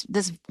Harry had this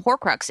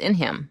Horcrux in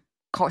him,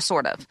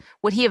 sort of,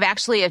 would he have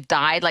actually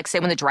died, like say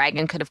when the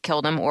dragon could have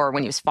killed him, or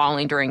when he was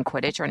falling during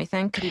Quidditch or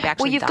anything? Could he have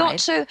actually died? Well, you've got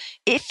to,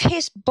 if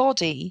his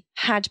body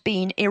had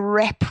been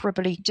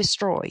irreparably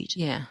destroyed,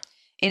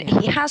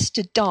 he has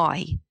to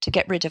die to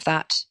get rid of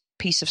that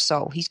piece of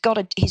soul. His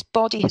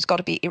body has got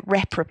to be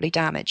irreparably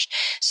damaged.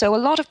 So a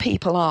lot of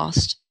people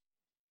asked,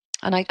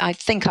 and I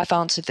think I've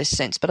answered this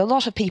since, but a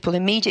lot of people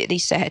immediately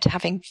said,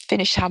 having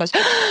finished Hallows,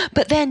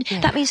 but then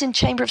that means in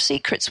Chamber of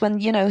Secrets when,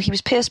 he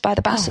was pierced by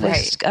the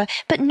basilisk.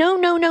 But no,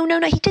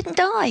 he didn't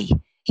die.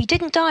 He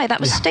didn't die. That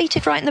was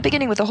stated right in the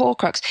beginning with the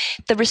Horcrux.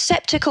 The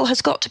receptacle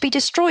has got to be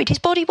destroyed. His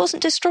body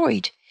wasn't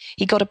destroyed.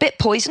 He got a bit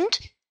poisoned,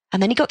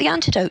 and then he got the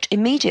antidote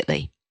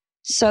immediately.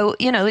 So,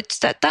 it's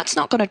that's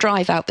not going to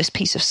drive out this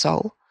piece of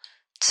soul.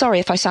 Sorry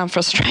if I sound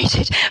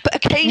frustrated, but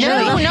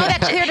occasionally,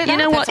 you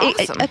know what?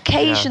 Awesome.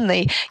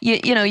 Occasionally,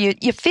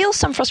 you feel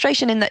some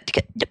frustration in that.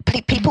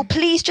 People,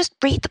 please just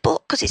read the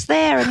book because it's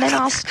there, and then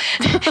ask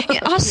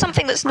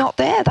something that's not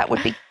there. That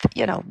would be,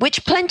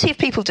 which plenty of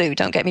people do.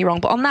 Don't get me wrong,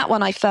 but on that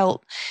one, I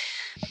felt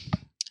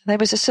there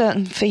was a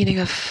certain feeling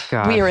of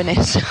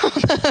weariness.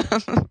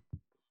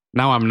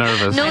 Now I'm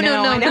nervous. No,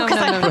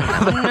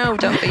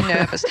 don't be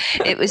nervous.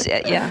 It was,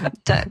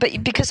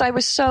 but because I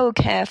was so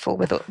careful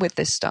with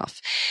this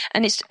stuff.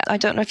 And I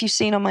don't know if you've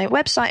seen on my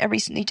website, I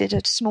recently did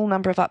a small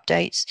number of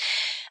updates.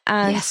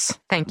 And yes,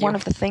 thank you. One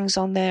of the things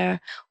on there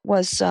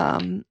was,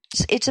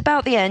 it's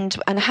about the end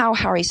and how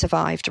Harry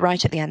survived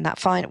right at the end, that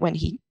fight when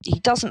he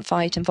doesn't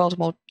fight and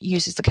Voldemort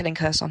uses the killing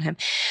curse on him.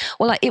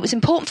 Well, it was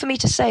important for me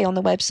to say on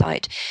the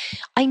website,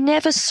 I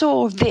never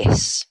saw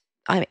this,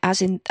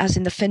 as in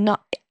the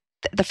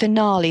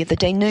finale, the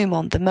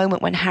denouement, the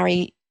moment when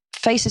Harry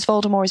faces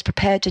Voldemort, is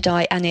prepared to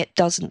die, and it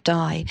doesn't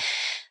die.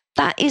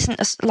 That isn't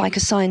like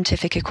a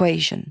scientific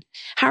equation.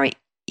 Harry,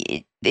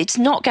 it's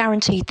not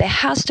guaranteed. There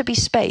has to be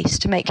space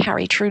to make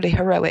Harry truly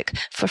heroic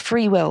for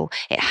free will.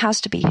 It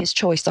has to be his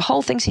choice. The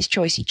whole thing's his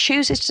choice. He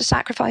chooses to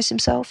sacrifice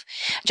himself,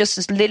 just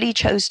as Lily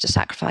chose to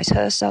sacrifice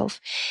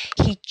herself.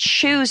 He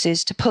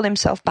chooses to pull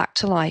himself back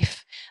to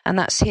life. And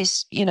that's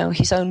his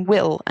own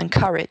will and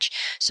courage.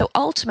 So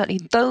ultimately,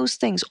 those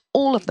things,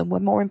 all of them, were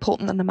more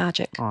important than the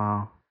magic.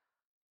 Wow.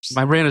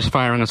 My brain is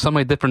firing in so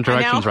many different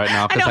directions right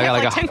now because I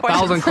got like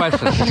 1,000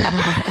 questions.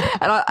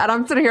 and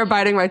I'm sitting here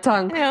biting my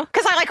tongue.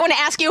 Because I want to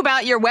ask you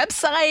about your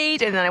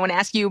website, and then I want to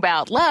ask you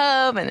about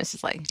love, and it's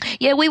just like...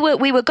 Yeah, we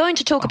were going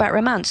to talk about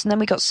romance, and then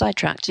we got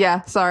sidetracked.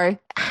 Yeah, sorry.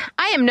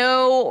 I am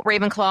no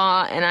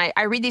Ravenclaw, and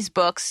I read these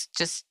books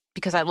just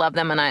because I love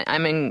them, and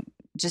I'm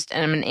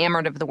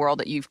enamored of the world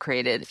that you've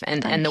created.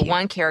 And the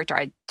one character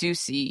I do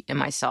see in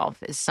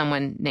myself is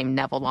someone named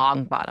Neville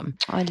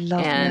Longbottom. I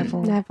love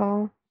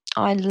Neville.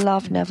 I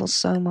love Neville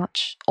so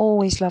much.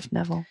 Always loved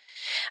Neville.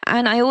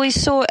 And I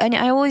always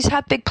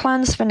had big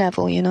plans for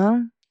Neville,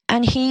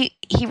 And he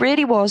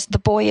really was the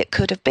boy it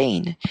could have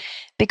been.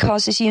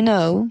 Because, as you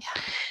know,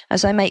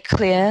 as I make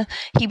clear,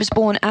 he was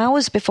born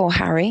hours before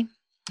Harry.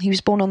 He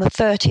was born on the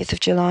 30th of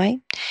July.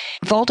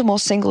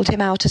 Voldemort singled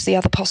him out as the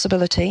other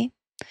possibility.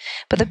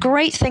 But the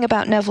great thing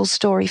about Neville's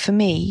story for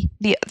me,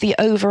 the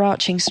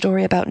overarching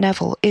story about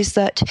Neville, is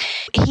that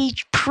he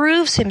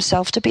proves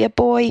himself to be a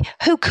boy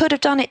who could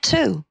have done it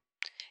too.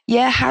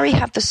 Yeah, Harry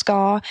had the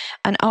scar,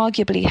 and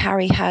arguably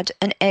Harry had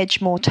an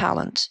edge more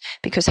talent,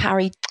 because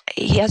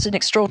he has an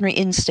extraordinary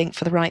instinct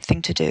for the right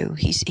thing to do.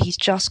 He's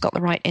just got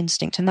the right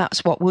instinct, and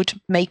that's what would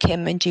make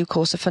him, in due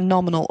course, a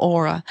phenomenal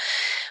Auror.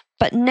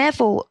 But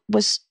Neville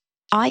was,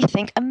 I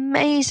think,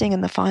 amazing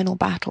in the final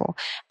battle,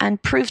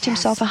 and proved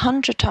himself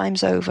 100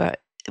 times over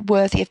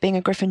worthy of being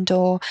a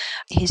Gryffindor,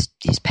 his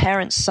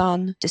parents'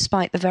 son,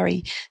 despite the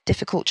very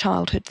difficult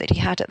childhood that he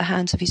had at the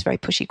hands of his very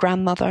pushy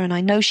grandmother. And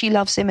I know she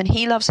loves him and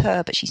he loves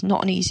her, but she's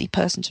not an easy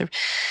person to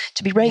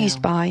be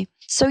raised by.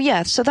 So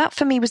so that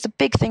for me was the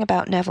big thing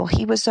about Neville.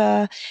 He's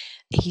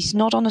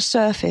not on a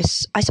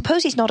surface. I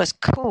suppose he's not as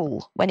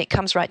cool when it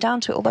comes right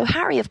down to it, although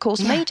Harry, of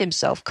course, made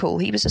himself cool.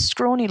 He was a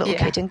scrawny little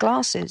kid in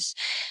glasses,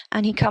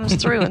 and he comes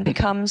through and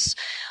becomes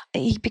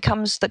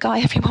the guy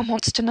everyone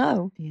wants to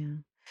know. Yeah.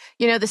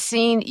 You know, the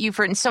scene, you've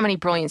written so many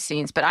brilliant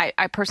scenes, but I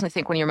personally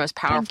think one of your most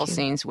powerful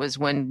scenes was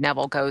when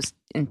Neville goes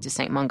into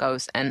St.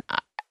 Mungo's. And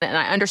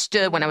I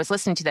understood when I was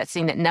listening to that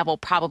scene that Neville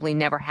probably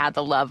never had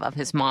the love of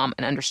his mom,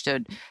 and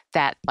understood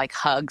that, like,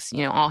 hugs,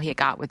 all he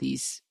got were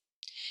these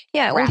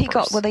Yeah, rappers. all he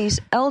got were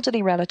these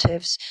elderly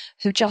relatives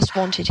who just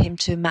wanted him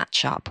to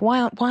match up.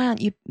 Why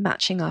aren't you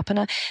matching up?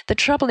 And the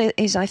trouble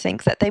is, I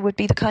think, that they would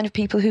be the kind of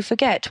people who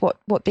forget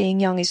what being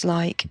young is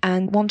like,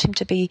 and want him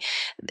to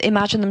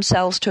imagine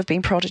themselves to have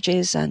been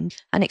prodigies, and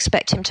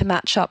expect him to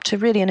match up to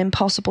really an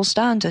impossible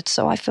standard.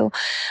 So I felt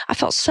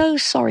so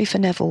sorry for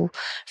Neville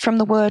from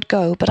the word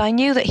go, but I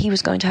knew that he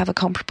was going to have a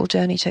comparable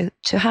journey to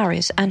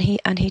Harry's, and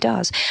he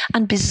does.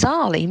 And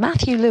bizarrely,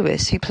 Matthew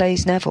Lewis, who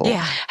plays Neville,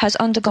 has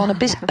undergone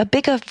a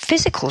bigger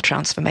physical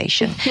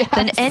transformation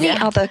than any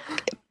other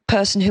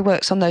person who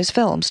works on those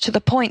films, to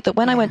the point that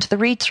when I went to the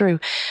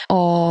read-through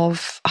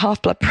of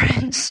Half-Blood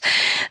Prince,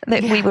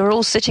 that we were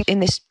all sitting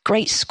in this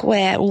great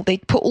square. They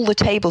put all the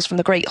tables from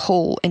the great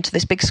hall into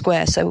this big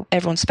square, so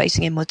everyone's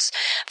facing inwards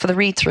for the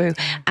read-through.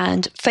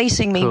 And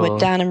facing me were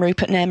Dan and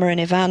Rupert and Emma and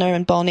Ivana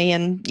and Bonnie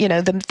and,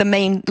 the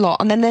main lot.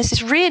 And then there's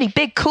this really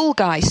big, cool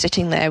guy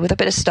sitting there with a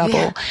bit of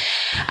stubble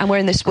and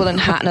wearing this woolen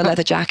hat and a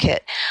leather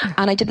jacket.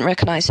 And I didn't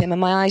recognise him,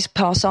 and my eyes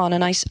pass on,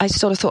 and I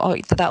sort of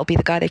thought, that'll be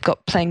the guy they've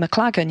got playing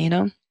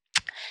McLaggen,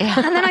 And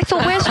then I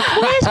thought, where's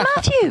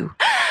Matthew?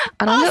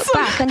 And I looked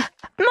back, and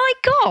my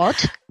God,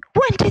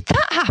 when did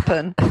that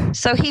happen?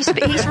 So he's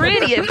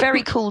really a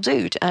very cool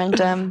dude,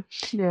 and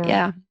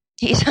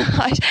he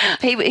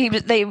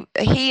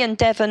and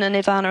Devon and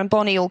Ivana and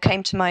Bonnie all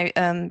came to my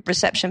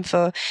reception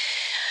for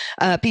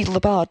Beadle the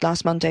Bard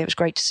last Monday. It was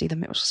great to see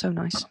them. It was so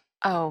nice.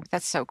 Oh,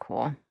 that's so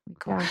cool.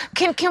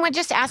 Can we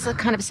just ask a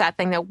kind of a sad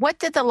thing, though? What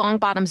did the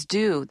Longbottoms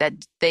do that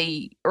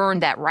they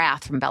earned that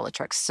wrath from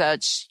Bellatrix?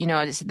 Such,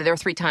 there were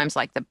 3 times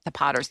like the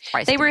Potters.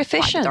 They were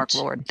efficient. The Dark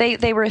Lord.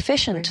 They were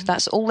efficient. Mm-hmm.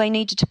 That's all they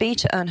needed to be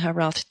to earn her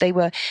wrath.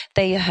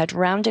 They had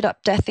rounded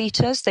up Death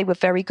Eaters. They were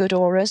very good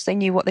Aurors. They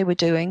knew what they were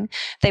doing.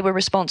 They were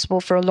responsible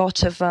for a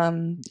lot of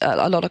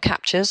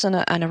captures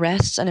and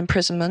arrests and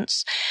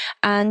imprisonments.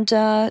 And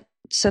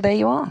so there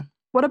you are.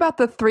 What about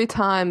the 3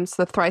 times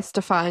the thrice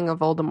defying of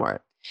Voldemort?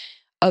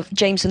 Of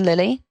James and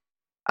Lily?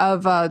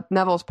 Of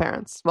Neville's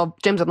parents. Well,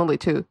 James and Lily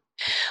too.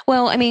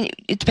 Well, I mean,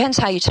 it depends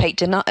how you take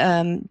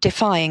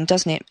defying,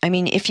 doesn't it? I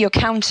mean, if you're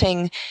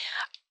counting,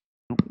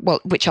 well,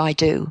 which I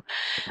do,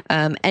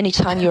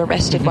 anytime you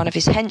arrested one of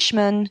his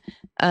henchmen,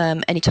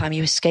 anytime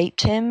you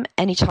escaped him,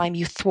 anytime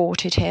you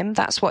thwarted him,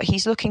 that's what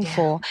he's looking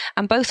for.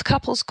 And both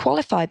couples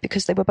qualified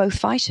because they were both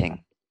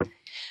fighting.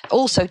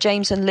 Also,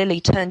 James and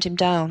Lily turned him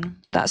down.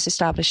 That's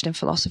established in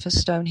Philosopher's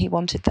Stone. He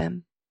wanted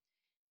them,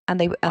 and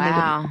they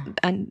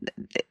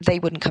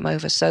wouldn't come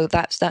over. So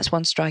that's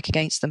one strike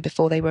against them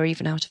before they were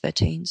even out of their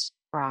teens.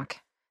 Rock.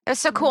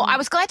 That's so cool. I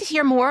was glad to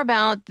hear more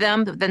about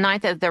them the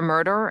night of their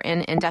murder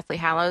in Deathly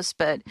Hallows,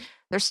 but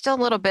there's still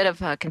a little bit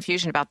of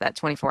confusion about that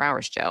 24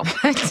 hours, Joe.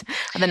 And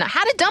then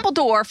how did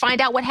Dumbledore find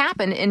out what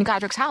happened in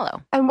Godric's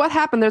Hollow? And what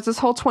happened? There's this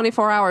whole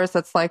 24 hours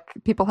that's like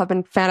people have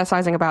been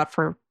fantasizing about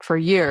for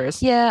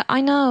years. Yeah,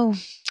 I know.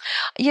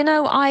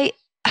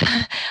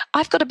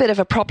 I've got a bit of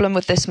a problem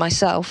with this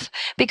myself,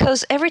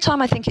 because every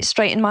time I think it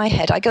straight in my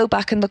head, I go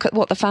back and look at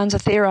what the fans are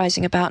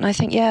theorizing about, and I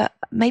think,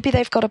 maybe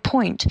they've got a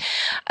point.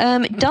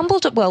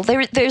 Dumbledore, well,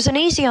 there's an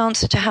easy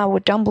answer to how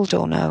would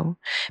Dumbledore know,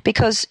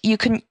 because one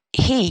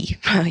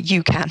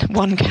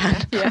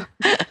can.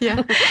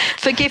 Yeah.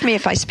 Forgive me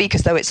if I speak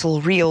as though it's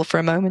all real for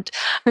a moment.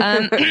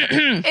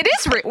 It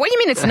is real. What do you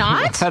mean it's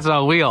not? That's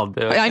all we all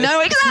do. I know,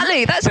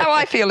 exactly. That's how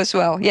I feel as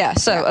well. Yeah.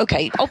 So,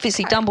 okay.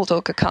 Obviously,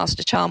 Dumbledore could cast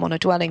a charm on a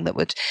dwelling that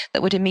would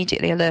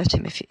immediately alert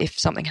him if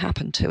something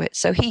happened to it.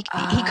 So he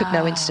could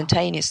know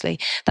instantaneously.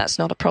 That's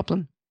not a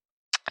problem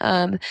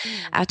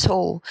at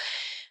all.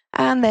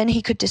 And then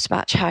he could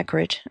dispatch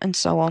Hagrid and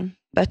so on.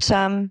 But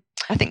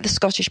I think the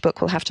Scottish book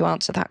will have to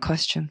answer that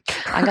question.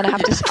 I'm going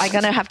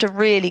to have to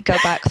really go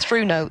back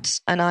through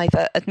notes and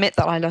either admit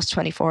that I lost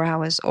 24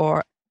 hours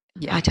or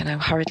I don't know,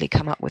 hurriedly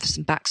come up with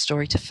some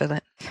backstory to fill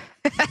it.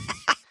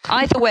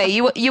 Either way,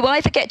 you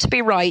either get to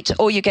be right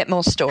or you get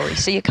more story,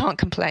 so you can't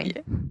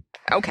complain.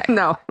 Okay.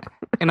 No.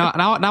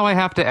 Now I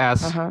have to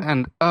ask,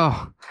 and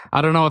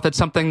I don't know if it's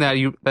something that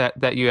you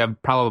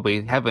have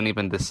probably haven't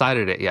even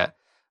decided it yet.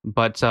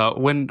 But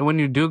when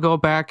you do go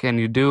back and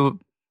you do,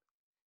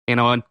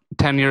 in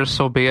 10 years,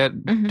 so be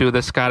it, do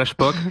the Scottish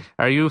book,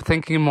 are you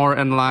thinking more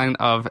in line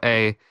of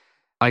an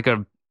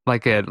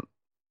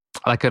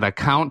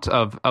account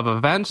of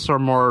events, or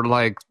more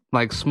like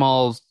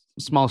small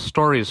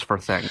stories for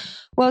things?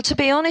 Well, to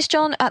be honest,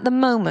 John, at the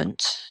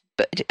moment,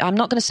 but I'm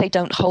not going to say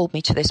don't hold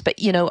me to this, but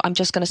I'm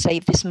just going to say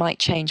this might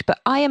change. But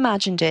I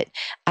imagined it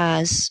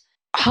as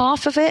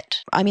half of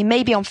it. I mean,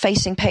 maybe on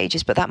facing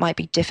pages, but that might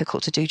be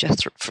difficult to do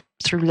just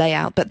through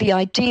layout. But the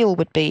ideal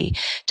would be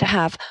to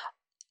have,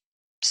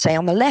 say,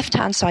 on the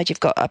left-hand side,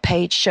 you've got a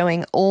page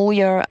showing all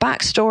your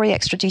backstory,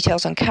 extra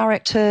details on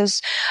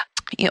characters,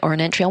 or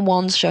an entry on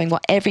wands showing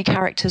what every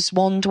character's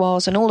wand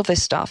was and all of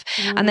this stuff.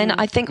 And then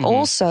I think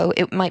also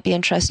it might be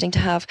interesting to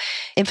have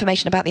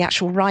information about the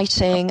actual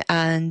writing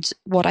and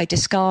what I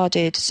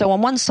discarded. So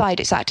on one side,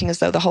 it's acting as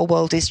though the whole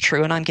world is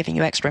true and I'm giving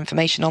you extra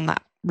information on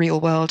that real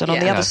world. And on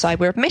the other side,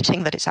 we're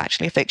admitting that it's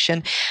actually a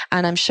fiction.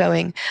 And I'm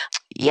showing,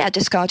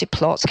 discarded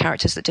plots,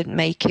 characters that didn't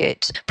make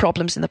it,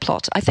 problems in the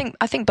plot. I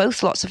think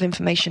both lots of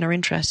information are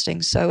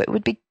interesting. So it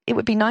would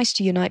be nice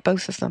to unite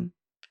both of them.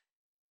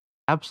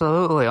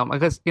 Absolutely.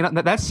 Because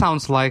that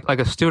sounds like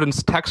a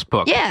student's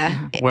textbook.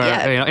 Yeah.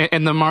 Where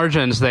in the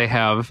margins they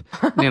have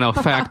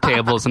fact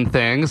tables and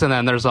things, and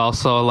then there's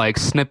also like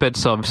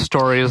snippets of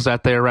stories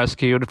that they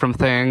rescued from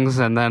things,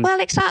 and then. Well,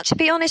 exactly. To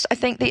be honest, I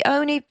think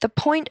the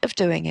point of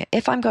doing it,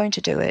 if I'm going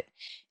to do it,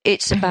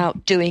 it's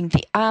about doing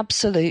the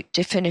absolute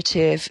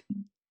definitive,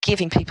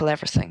 giving people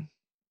everything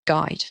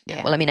guide.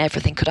 Yeah. Well, I mean,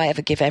 everything. Could I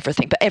ever give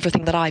everything? But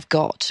everything that I've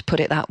got, put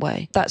it that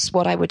way. That's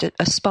what I would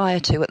aspire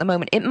to at the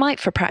moment. It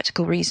might, for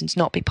practical reasons,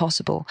 not be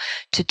possible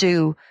to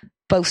do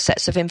both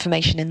sets of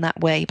information in that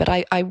way, but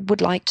I would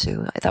like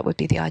to. That would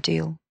be the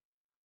ideal.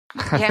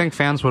 I think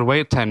fans would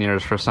wait 10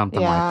 years for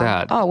something like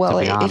that. Oh, well,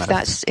 if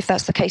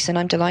that's the case, then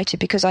I'm delighted,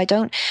 because I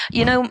don't,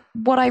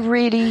 what I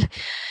really,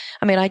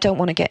 I don't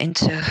want to get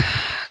into,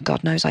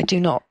 God knows, I do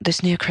not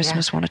this near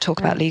Christmas want to talk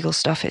about legal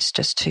stuff. It's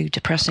just too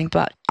depressing.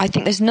 But I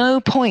think there's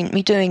no point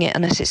me doing it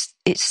unless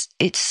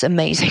it's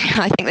amazing.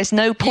 I think there's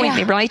no point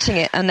me writing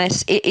it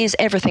unless it is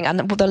everything. And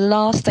the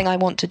last thing I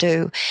want to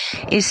do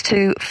is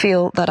to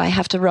feel that I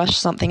have to rush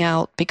something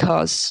out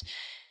because...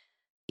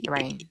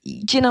 Right.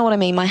 Do you know what I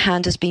mean? My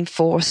hand has been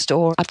forced,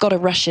 or I've got to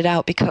rush it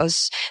out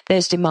because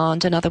there's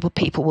demand and other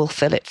people will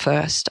fill it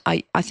first.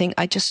 I think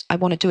I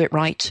want to do it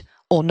right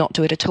or not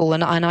do it at all.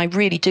 And I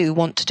really do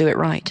want to do it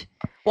right.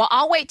 Well,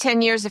 I'll wait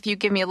 10 years if you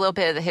give me a little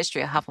bit of the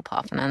history of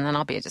Hufflepuff, and then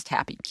I'll be just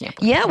happy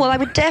camper. Yeah, well, I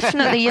would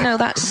definitely,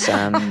 that's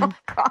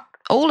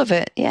all of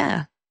it.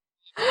 Yeah.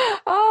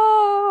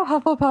 Oh,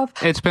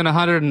 Hufflepuff. It's been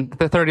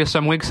 130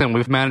 some weeks and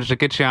we've managed to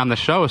get you on the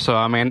show. So,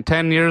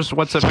 10 years,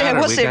 what's it matter? Yeah,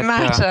 what's it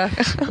matter?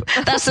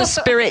 That's the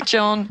spirit,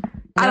 John.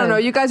 I don't know.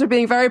 You guys are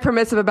being very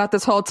permissive about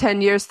this whole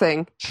 10 years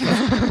thing.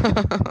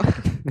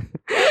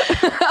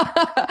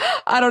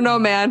 I don't know,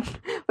 man.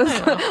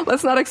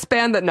 Let's not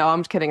expand that. No,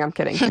 I'm kidding.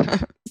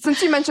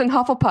 Since you mentioned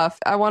Hufflepuff,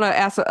 I want to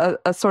ask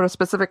a sort of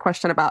specific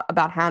question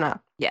about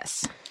Hannah.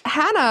 Yes.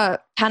 Hannah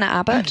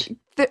Abbott?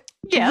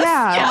 Yes.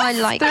 I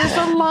like There's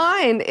her. a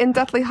line in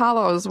Deathly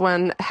Hallows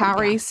when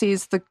Harry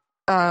sees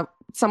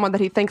someone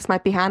that he thinks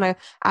might be Hannah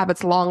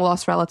Abbott's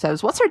long-lost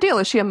relatives. What's her deal?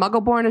 Is she a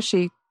Muggle-born? Did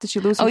she lose her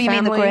family? Oh, you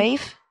mean the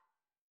grave?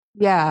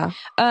 Yeah.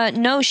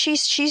 No,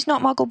 she's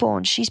not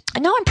Muggle-born.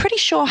 I'm pretty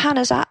sure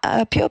Hannah's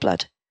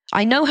pureblood.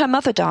 I know her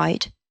mother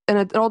died. In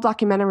an old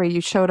documentary,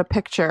 you showed a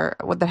picture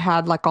that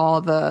had like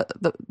all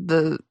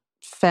the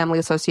family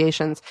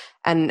associations,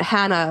 and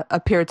Hannah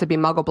appeared to be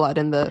Muggle blood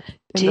in the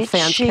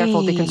fans'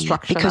 careful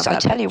deconstruction. Because of I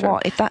that tell picture. you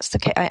what, if that's the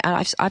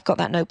case, I've got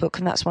that notebook,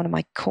 and that's one of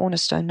my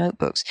cornerstone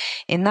notebooks.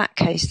 In that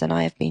case, then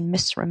I have been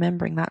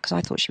misremembering that because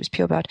I thought she was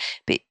pureblood.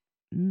 But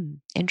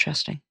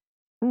interesting.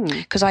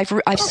 Because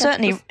I've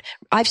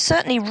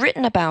certainly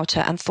written about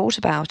her and thought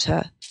about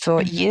her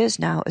for years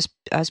now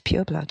as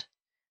pureblood.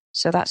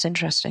 So that's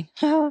interesting.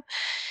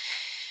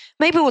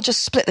 Maybe we'll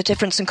just split the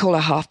difference and call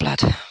her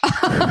half-blood.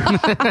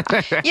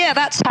 Yeah,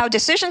 that's how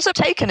decisions are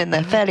taken in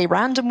the fairly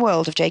random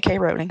world of J.K.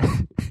 Rowling.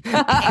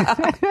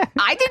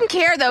 I didn't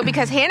care, though,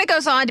 because Hannah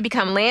goes on to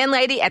become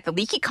landlady at the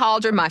Leaky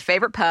Cauldron, my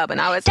favorite pub,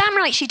 and I was... Damn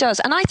right she does.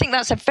 And I think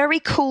that's a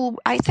pretty cool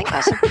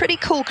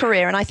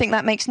career, and I think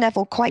that makes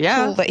Neville quite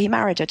cool that he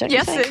married her, don't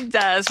you think? Yes, it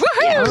does.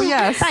 Woohoo! Yes. Oh,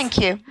 yes. Thank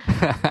you.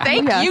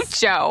 Thank you,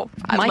 Joe.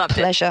 I My loved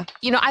pleasure.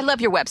 It. I love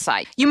your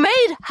website. You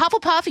made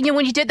Hufflepuff,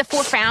 when you did the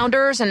 4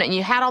 founders and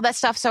you had all that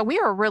stuff. So we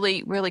are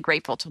really, really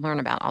grateful to learn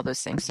about all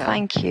those things. So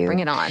thank you. Bring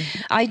it on.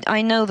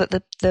 I know that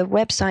the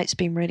website's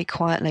been really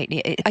quiet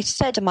lately. I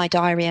said in my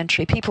diary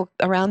entry, people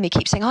around me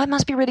keep saying, it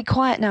must be really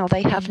quiet now.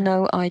 They have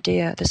no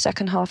idea. The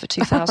second half of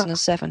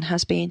 2007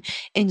 has been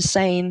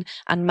insane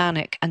and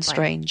manic and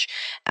strange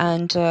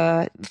and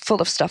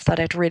full of stuff that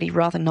I'd really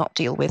rather not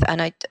deal with.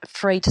 And I'm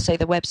afraid to say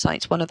the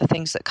website's one of the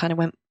things that kind of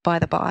went by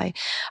the by.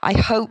 I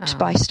hoped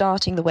by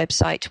starting the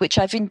website, which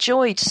I've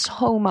enjoyed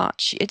so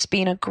much, it's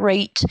been a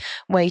great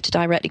way to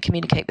directly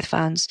communicate with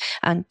fans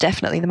and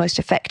definitely the most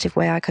effective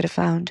way I could have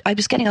found. I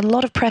was getting a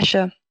lot of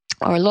pressure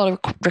or a lot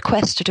of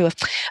requests to do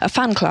a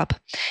fan club,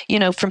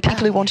 from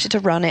people who wanted to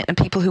run it and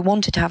people who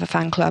wanted to have a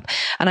fan club.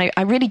 And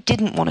I really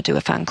didn't want to do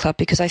a fan club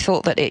because I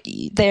thought that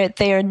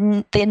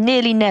they're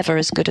nearly never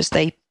as good as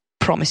they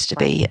promise to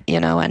be,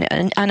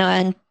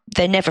 and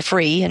they're never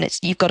free, and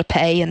you've got to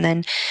pay, and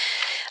then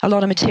a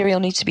lot of material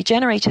needs to be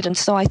generated. And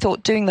so I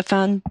thought doing the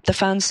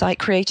fan site,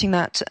 creating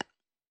that,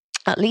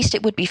 at least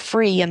it would be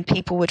free and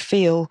people would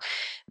feel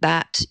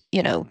that,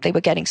 they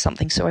were getting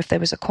something. So if there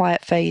was a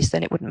quiet phase,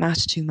 then it wouldn't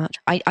matter too much.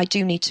 I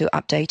do need to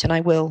update, and I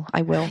will.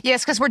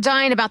 Yes, because we're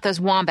dying about those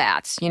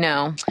wombats,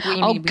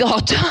 Oh,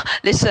 God.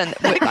 Listen,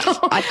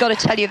 I've got to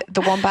tell you,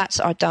 the wombats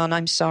are done.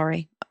 I'm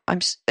sorry.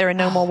 There are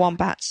no more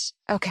wombats.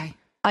 Okay.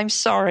 I'm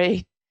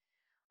sorry.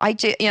 I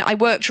did. I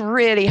worked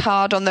really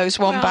hard on those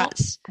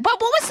wombats.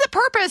 But what was the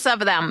purpose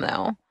of them,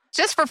 though?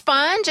 Just for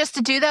fun? Just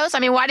to do those? I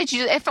mean, why did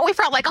you... If we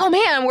felt like, oh,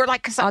 man, we're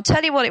like... I'll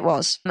tell you what it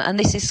was, and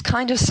this is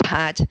kind of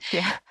sad.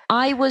 Yeah.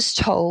 I was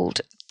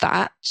told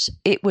that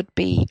it would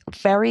be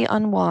very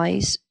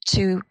unwise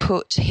to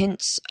put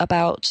hints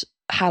about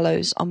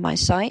Hallows on my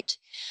site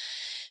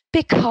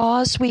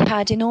because we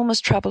had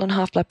enormous trouble on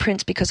Half-Blood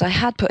Prince because I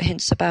had put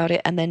hints about it,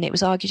 and then it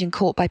was argued in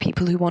court by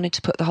people who wanted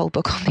to put the whole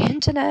book on the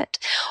internet,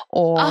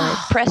 or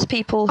press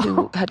people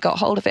who had got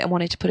hold of it and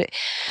wanted to put it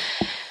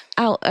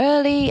out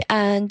early,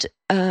 and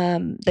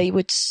an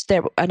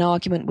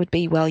argument would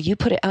be, well, you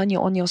put it on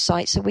your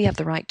site, so we have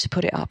the right to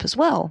put it up as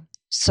well.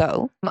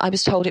 So I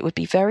was told it would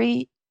be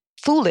very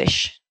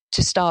foolish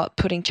to start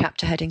putting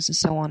chapter headings and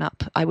so on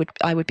up. I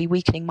would be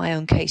weakening my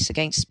own case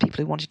against people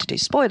who wanted to do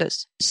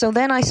spoilers. So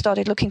then I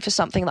started looking for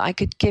something that I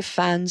could give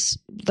fans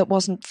that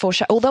wasn't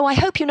foreshadowing. Although I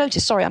hope you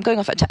noticed, sorry, I'm going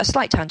off a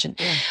slight tangent.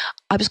 Yeah.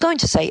 I was going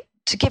to say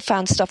to give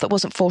fans stuff that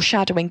wasn't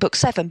foreshadowing Book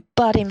 7,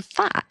 but in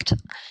fact,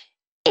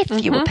 if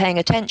you were paying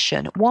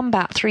attention,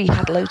 Wombat 3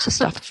 had loads of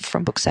stuff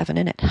from Book 7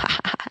 in it.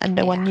 And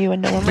no one knew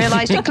and no one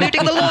realised,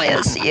 including the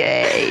lawyers.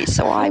 Yay!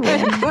 So I win.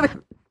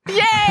 Yay!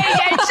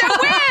 Jo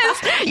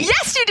wins!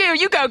 Yes, you do.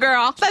 You go,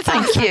 girl.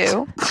 Thank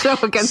you.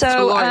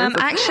 So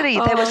actually,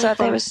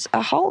 there was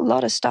a whole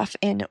lot of stuff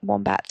in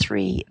Wombat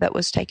 3 that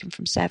was taken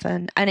from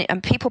 7,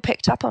 and people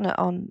picked up on it,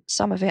 on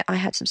some of it. I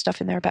had some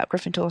stuff in there about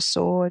Gryffindor's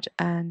sword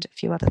and a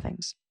few other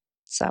things.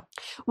 So,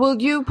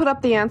 will you put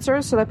up the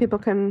answers so that people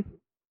can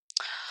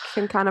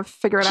kind of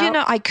figure it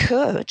out? I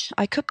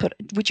could put.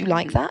 Would you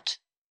like that?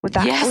 Would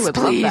that? Yes,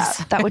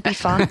 please. That would be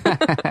fun.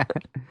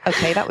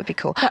 Okay, that would be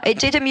cool. It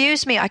did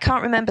amuse me. I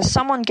can't remember.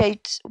 Someone gave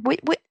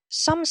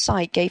some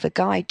site gave a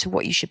guide to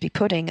what you should be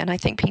putting, and I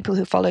think people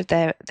who followed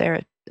their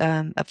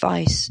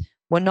advice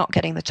were not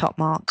getting the top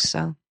marks.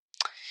 So,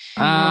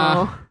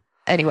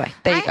 anyway,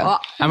 there you go.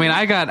 I mean,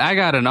 I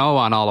got an O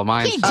on all of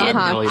mine. He did.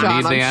 Really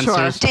need the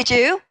answers. Did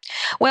you?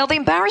 Well, the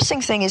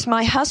embarrassing thing is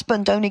my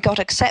husband only got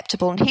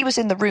acceptable, and he was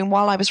in the room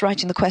while I was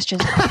writing the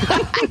questions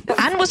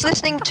and was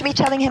listening to me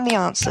telling him the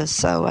answers.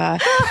 So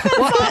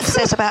what that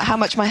says about how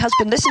much my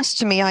husband listens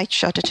to me, I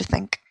shudder to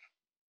think.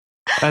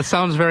 That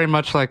sounds very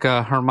much like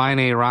a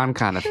Hermione Ron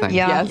kind of thing.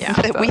 Yeah,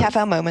 we have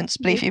our moments,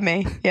 believe you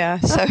me. Yeah,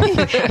 so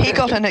he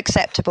got an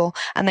acceptable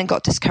and then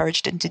got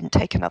discouraged and didn't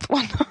take another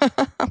one.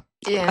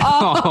 Yeah.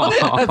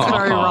 That's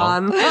very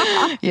Ron.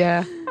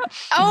 Yeah.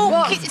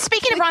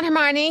 Speaking of Ron,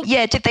 Hermione.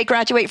 Yeah, did they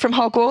graduate from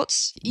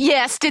Hogwarts?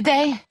 Yes, did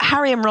they?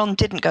 Harry and Ron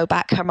didn't go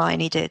back.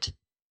 Hermione did.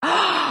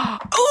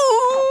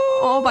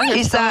 Oh, by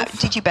herself.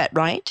 Did you bet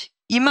right?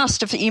 You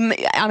must have.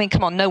 I mean,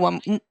 come on. No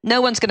one's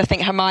going to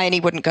think Hermione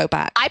wouldn't go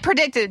back. I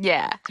predicted,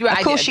 yeah.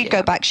 Of course she'd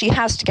go back. She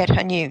has to get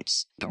her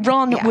newts.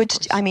 Ron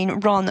would. I mean,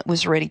 Ron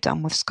was really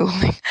done with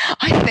schooling.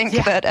 I think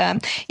that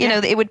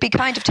it would be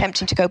kind of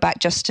tempting to go back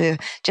just to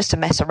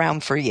mess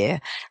around for a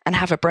year and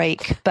have a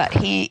break. But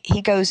he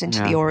goes into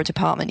the Auror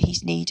department.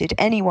 He's needed.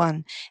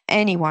 Anyone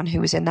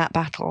who was in that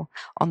battle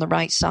on the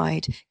right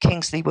side,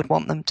 Kingsley would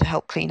want them to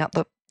help clean up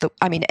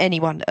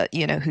anyone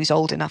who's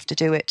old enough to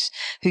do it,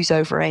 who's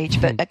over age.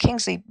 But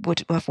Kingsley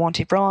would have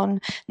wanted Ron,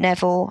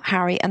 Neville,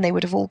 Harry, and they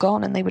would have all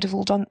gone and they would have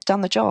all done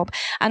the job.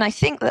 And I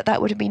think that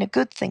would have been a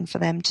good thing for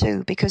them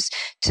too, because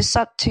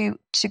to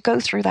go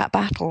through that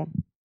battle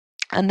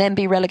and then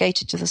be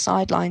relegated to the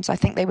sidelines, I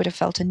think they would have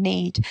felt a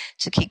need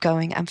to keep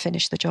going and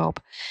finish the job.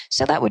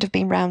 So that would have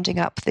been rounding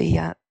up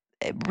the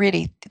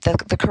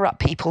corrupt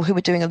people who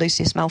were doing a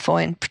Lucius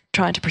Malfoy and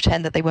trying to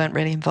pretend that they weren't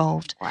really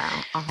involved.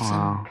 Wow, awesome.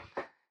 Wow.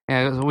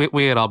 Yeah,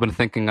 we had all been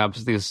thinking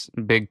of these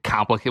big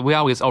complicated. We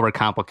always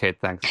overcomplicate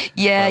things.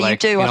 Yeah, but,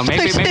 like, you do.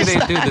 Maybe they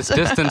do this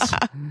distance.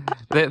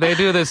 They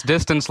do this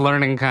distance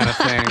learning kind of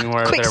thing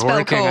where Quick they're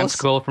working on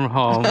school from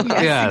home.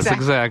 Yes,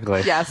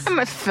 exactly. Yes, I'm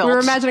a we were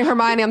imagining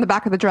Hermione on the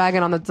back of the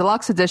dragon on the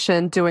deluxe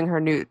edition doing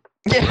her newt.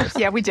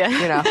 Yeah, we did.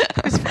 You know,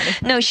 it's funny.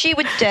 No, she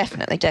would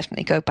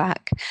definitely go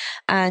back,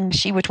 and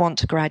she would want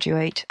to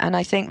graduate. And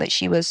I think that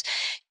she was.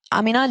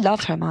 I mean, I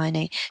love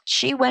Hermione.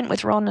 She went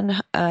with Ron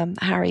and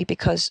Harry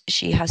because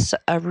she has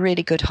a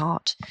really good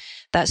heart.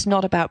 That's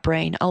not about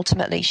brain.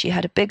 Ultimately, she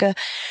had a bigger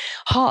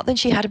heart than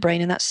she had a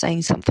brain, and that's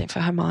saying something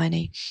for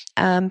Hermione.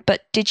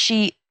 But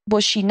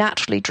was she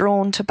naturally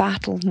drawn to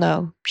battle?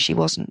 No, she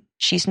wasn't.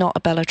 She's not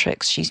a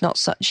Bellatrix. She's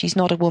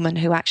not a woman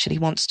who actually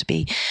wants to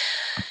be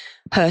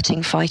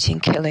hurting, fighting,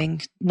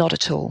 killing. Not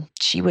at all.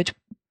 She would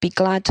be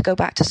glad to go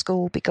back to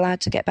school, be glad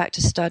to get back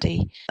to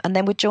study, and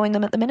then would join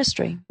them at the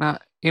Ministry. Now,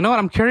 you know what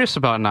I'm curious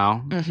about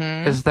now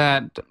is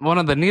that one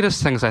of the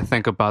neatest things I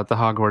think about the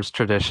Hogwarts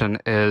tradition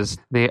is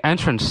the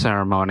entrance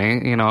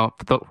ceremony, you know,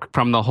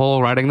 from the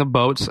whole riding the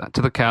boats to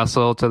the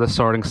castle to the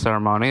sorting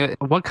ceremony.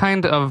 What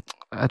kind of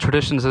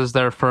traditions is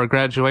there for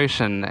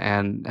graduation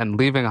and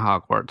leaving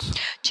Hogwarts?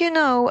 Do you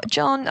know,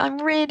 John, I'm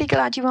really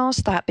glad you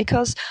asked that,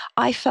 because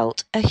I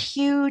felt a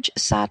huge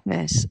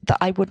sadness that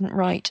I wouldn't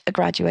write a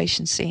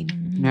graduation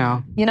scene.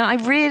 Yeah. You know, I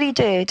really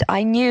did.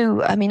 I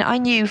knew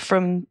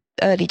from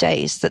early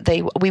days that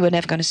we were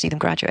never going to see them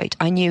graduate.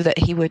 I knew that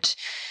all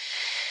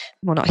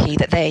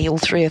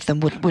three of them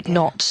would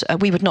not,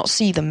 we would not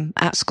see them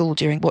at school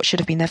during what should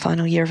have been their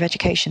final year of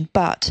education.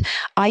 But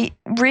I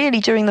really,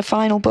 during the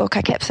final book,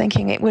 I kept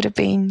thinking it would have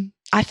been,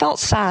 I felt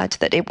sad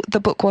that the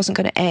book wasn't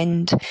going to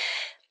end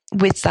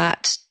with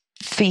that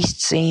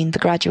feast scene, the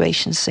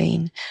graduation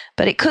scene,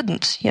 but it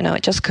couldn't,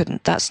 it just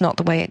couldn't. That's not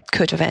the way it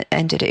could have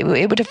ended. It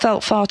would have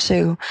felt far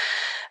too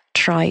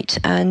trite.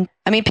 And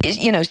I mean,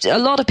 a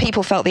lot of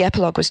people felt the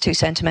epilogue was too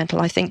sentimental.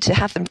 I think to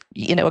have them,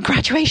 a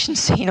graduation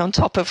scene on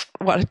top of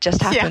what had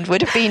just happened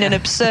would have been an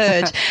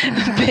absurd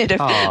bit of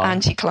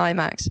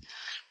anticlimax.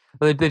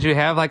 Did you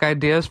have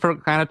ideas for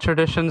kind of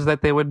traditions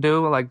that they would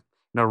do,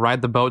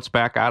 ride the boats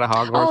back out of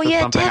Hogwarts or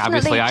something?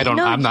 Definitely. Obviously,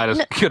 I'm not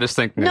as good as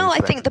thinking. No, I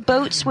think the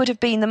boats would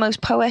have been the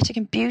most poetic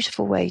and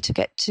beautiful way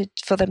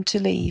for them to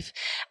leave,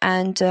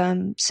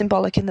 and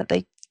symbolic in that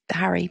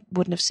Harry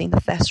wouldn't have seen the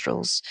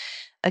Thestrals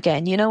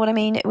again. You know what I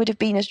mean? It would have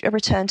been a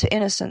return to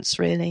innocence,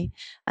 really.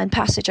 And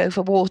passage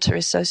over water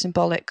is so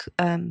symbolic,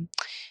 in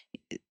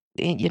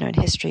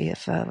history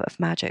of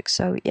magic.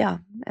 So it would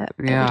have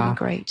been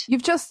great.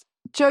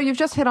 Joe, you've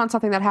just hit on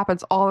something that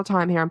happens all the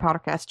time here in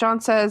Pottercast.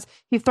 John says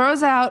he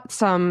throws out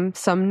some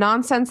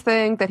nonsense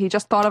thing that he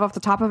just thought of off the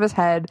top of his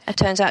head. It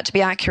turns out to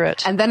be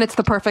accurate. And then it's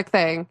the perfect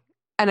thing.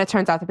 And it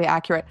turns out to be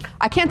accurate.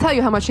 I can't tell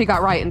you how much he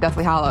got right in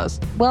Deathly Hallows.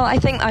 Well, I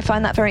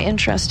find that very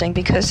interesting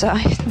because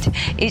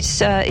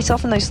it's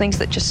often those things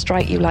that just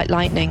strike you like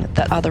lightning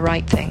that are the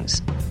right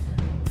things.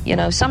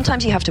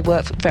 Sometimes you have to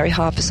work very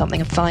hard for something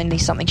and finally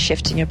something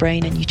shifts in your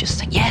brain and you just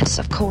think, yes,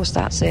 of course,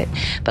 that's it.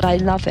 But I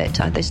love it.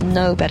 There's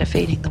no better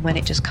feeling than when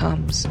it just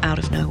comes out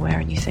of nowhere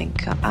and you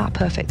think,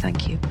 perfect,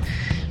 thank you.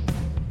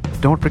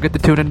 Don't forget to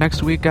tune in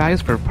next week,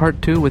 guys, for part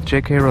 2 with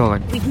J.K.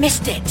 Rowling. We've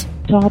missed it.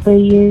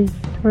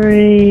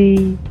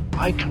 W3.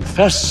 I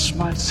confess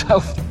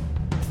myself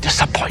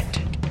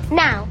disappointed.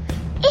 Now,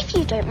 if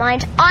you don't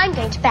mind, I'm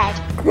going to bed.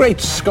 Great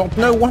Scott,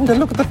 no wonder.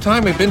 Look at the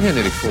time. We've been here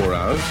nearly 4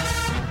 hours.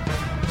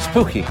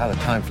 Spooky how the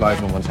time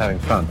flies when one's having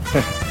fun.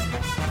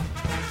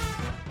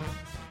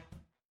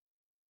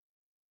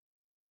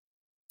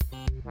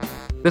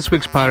 This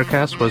week's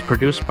podcast was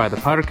produced by the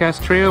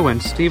Pottercast Trio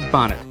and Steve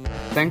Bonnet.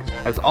 Thanks,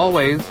 as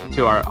always,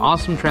 to our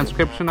awesome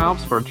transcription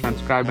elves for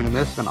transcribing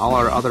this and all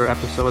our other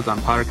episodes on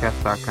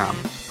Pottercast.com.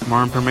 For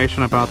more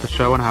information about the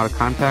show and how to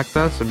contact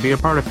us and be a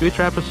part of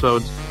future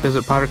episodes,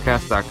 visit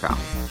Pottercast.com.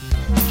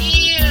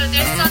 Ew,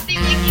 there's something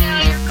leaking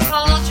out of your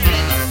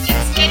cauldron.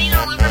 It's getting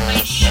all over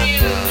my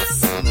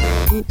shoes.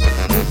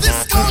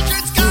 This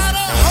cauldron's got a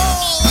hole!